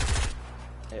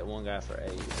 Hit one guy for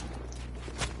 8.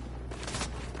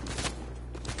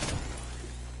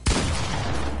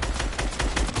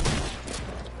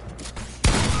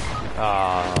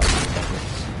 Ah,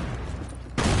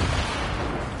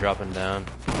 dropping down.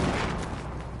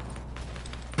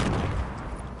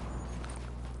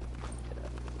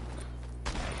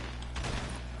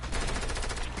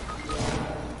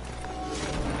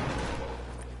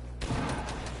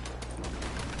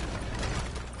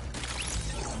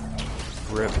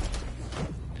 Rip. If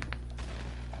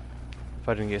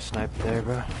I didn't get sniped there,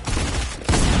 bro. They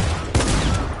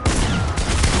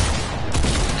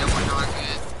were not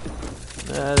good.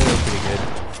 Nah, they were pretty good.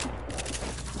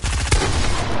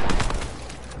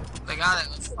 The guy that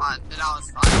was fighting, that I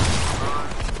was fighting.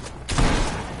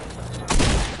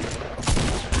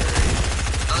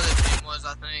 The other team was,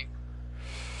 I think.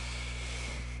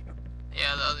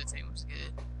 Yeah, the other team was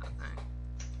good, I think.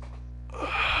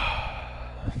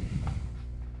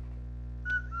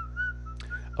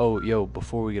 Oh, yo,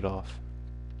 before we get off.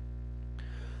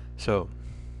 So,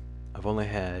 I've only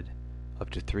had up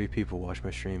to 3 people watch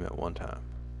my stream at one time.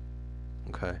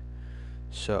 Okay?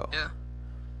 So, Yeah.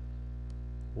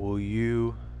 will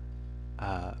you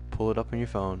pull it up on your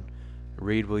phone?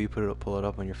 Reed, will you pull it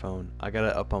up on your phone? I got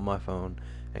it up on my phone,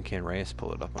 and can Rance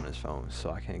pull it up on his phone,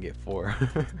 so I can get 4.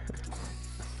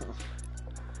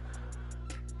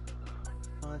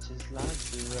 Just like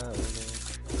the road.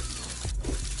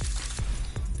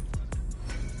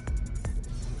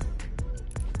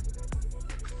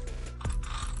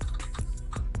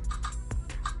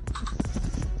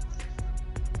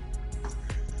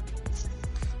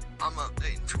 I'm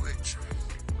updating Twitch.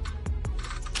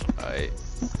 Alright.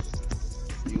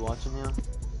 You watching now?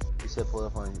 You said pull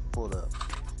it up. You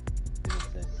didn't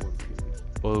say pull it.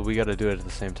 Well, we gotta do it at the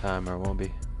same time, or it won't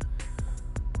be.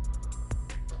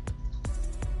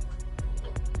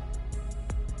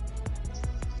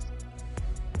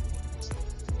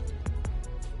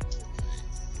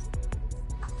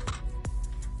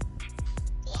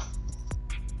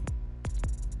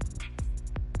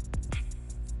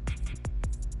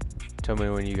 Tell me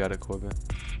when you got it, Corbin.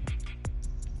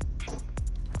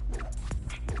 I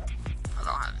don't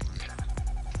have it yet.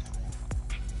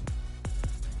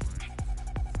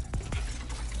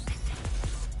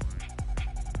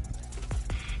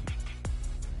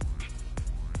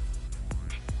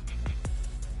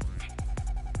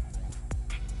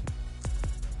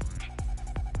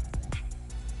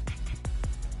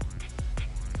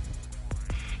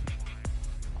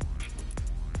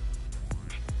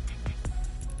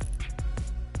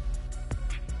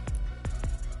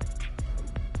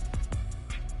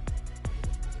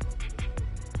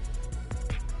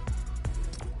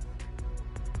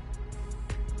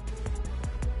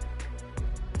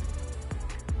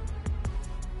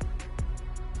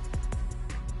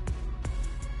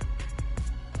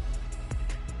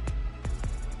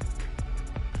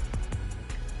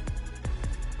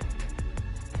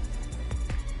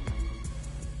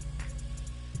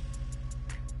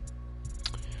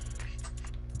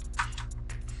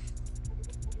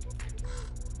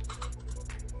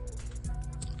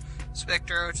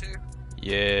 Spectre 02.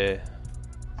 Yeah.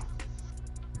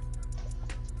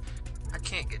 I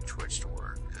can't get Twitch to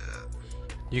work.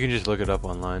 You can just look it up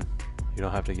online. You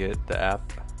don't have to get the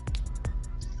app.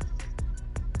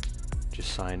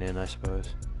 Just sign in, I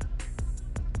suppose.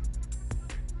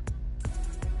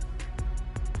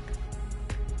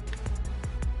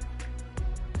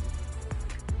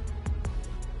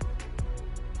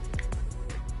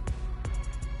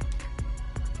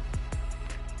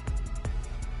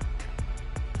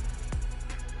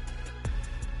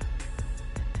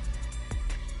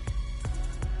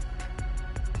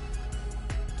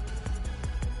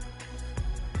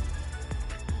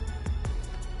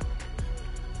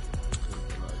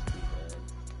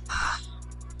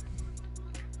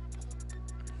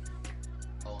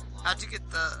 How'd you get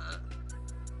the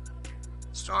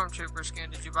Stormtrooper skin?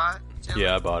 Did you buy it, Tim?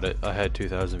 Yeah, I bought it. I had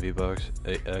 2,000 V-Bucks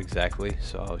exactly,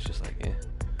 so I was just like, eh.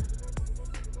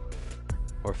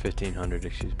 Or 1500,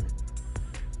 excuse me.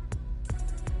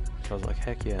 So I was like,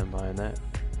 heck yeah, I'm buying that.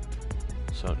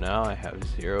 So now I have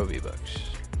 0 V-Bucks.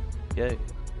 Yay.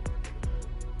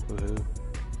 Woohoo.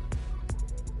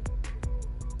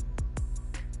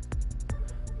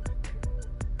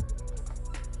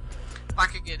 If I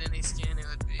could get any skin, it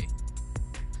would be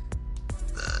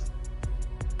the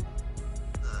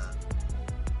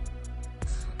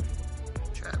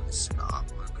Travis Scott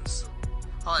ones.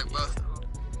 I like both of them.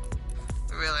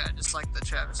 But really, I just like the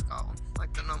Travis Scott one,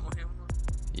 like the normal him one.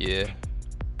 Yeah.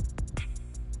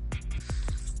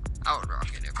 I would rock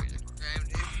it every single game,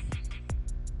 dude.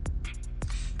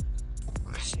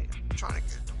 Let me see. I'm trying to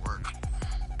get it to work.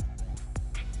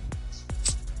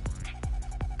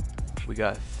 We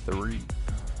got 3.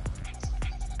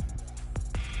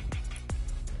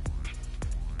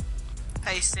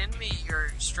 Hey, send me your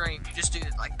stream. Just do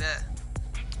it like that.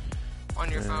 On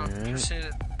your phone. Just send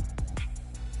it.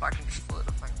 If I can just pull it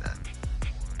up like that.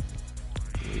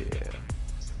 Yeah.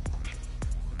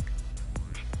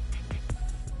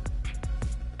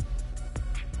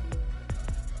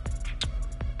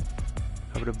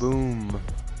 How about a boom?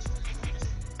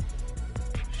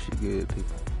 She good,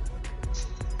 people.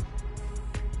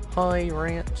 Hi,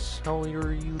 Rants. How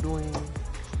are you doing?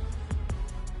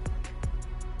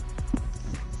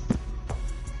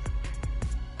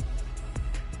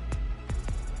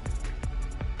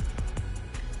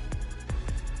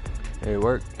 Hey,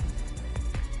 work.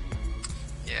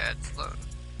 Yeah, it's loading.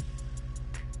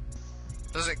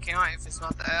 Does it count if it's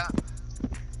not the app?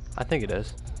 I think it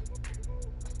does.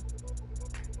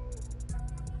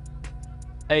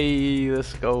 Hey,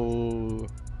 let's go.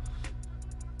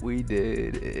 We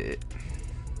did it.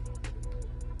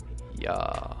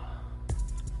 Yeah.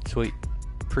 Sweet.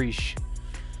 Preach.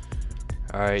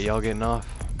 Alright, y'all getting off?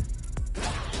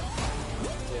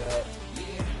 Yeah.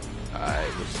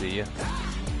 Alright, we'll see ya.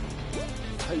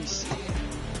 Peace.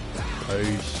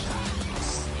 Peace.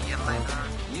 See you later.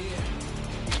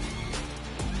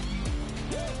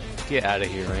 Get out of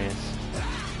here, Rance.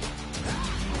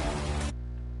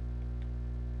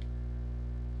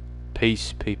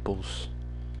 Peace, peoples.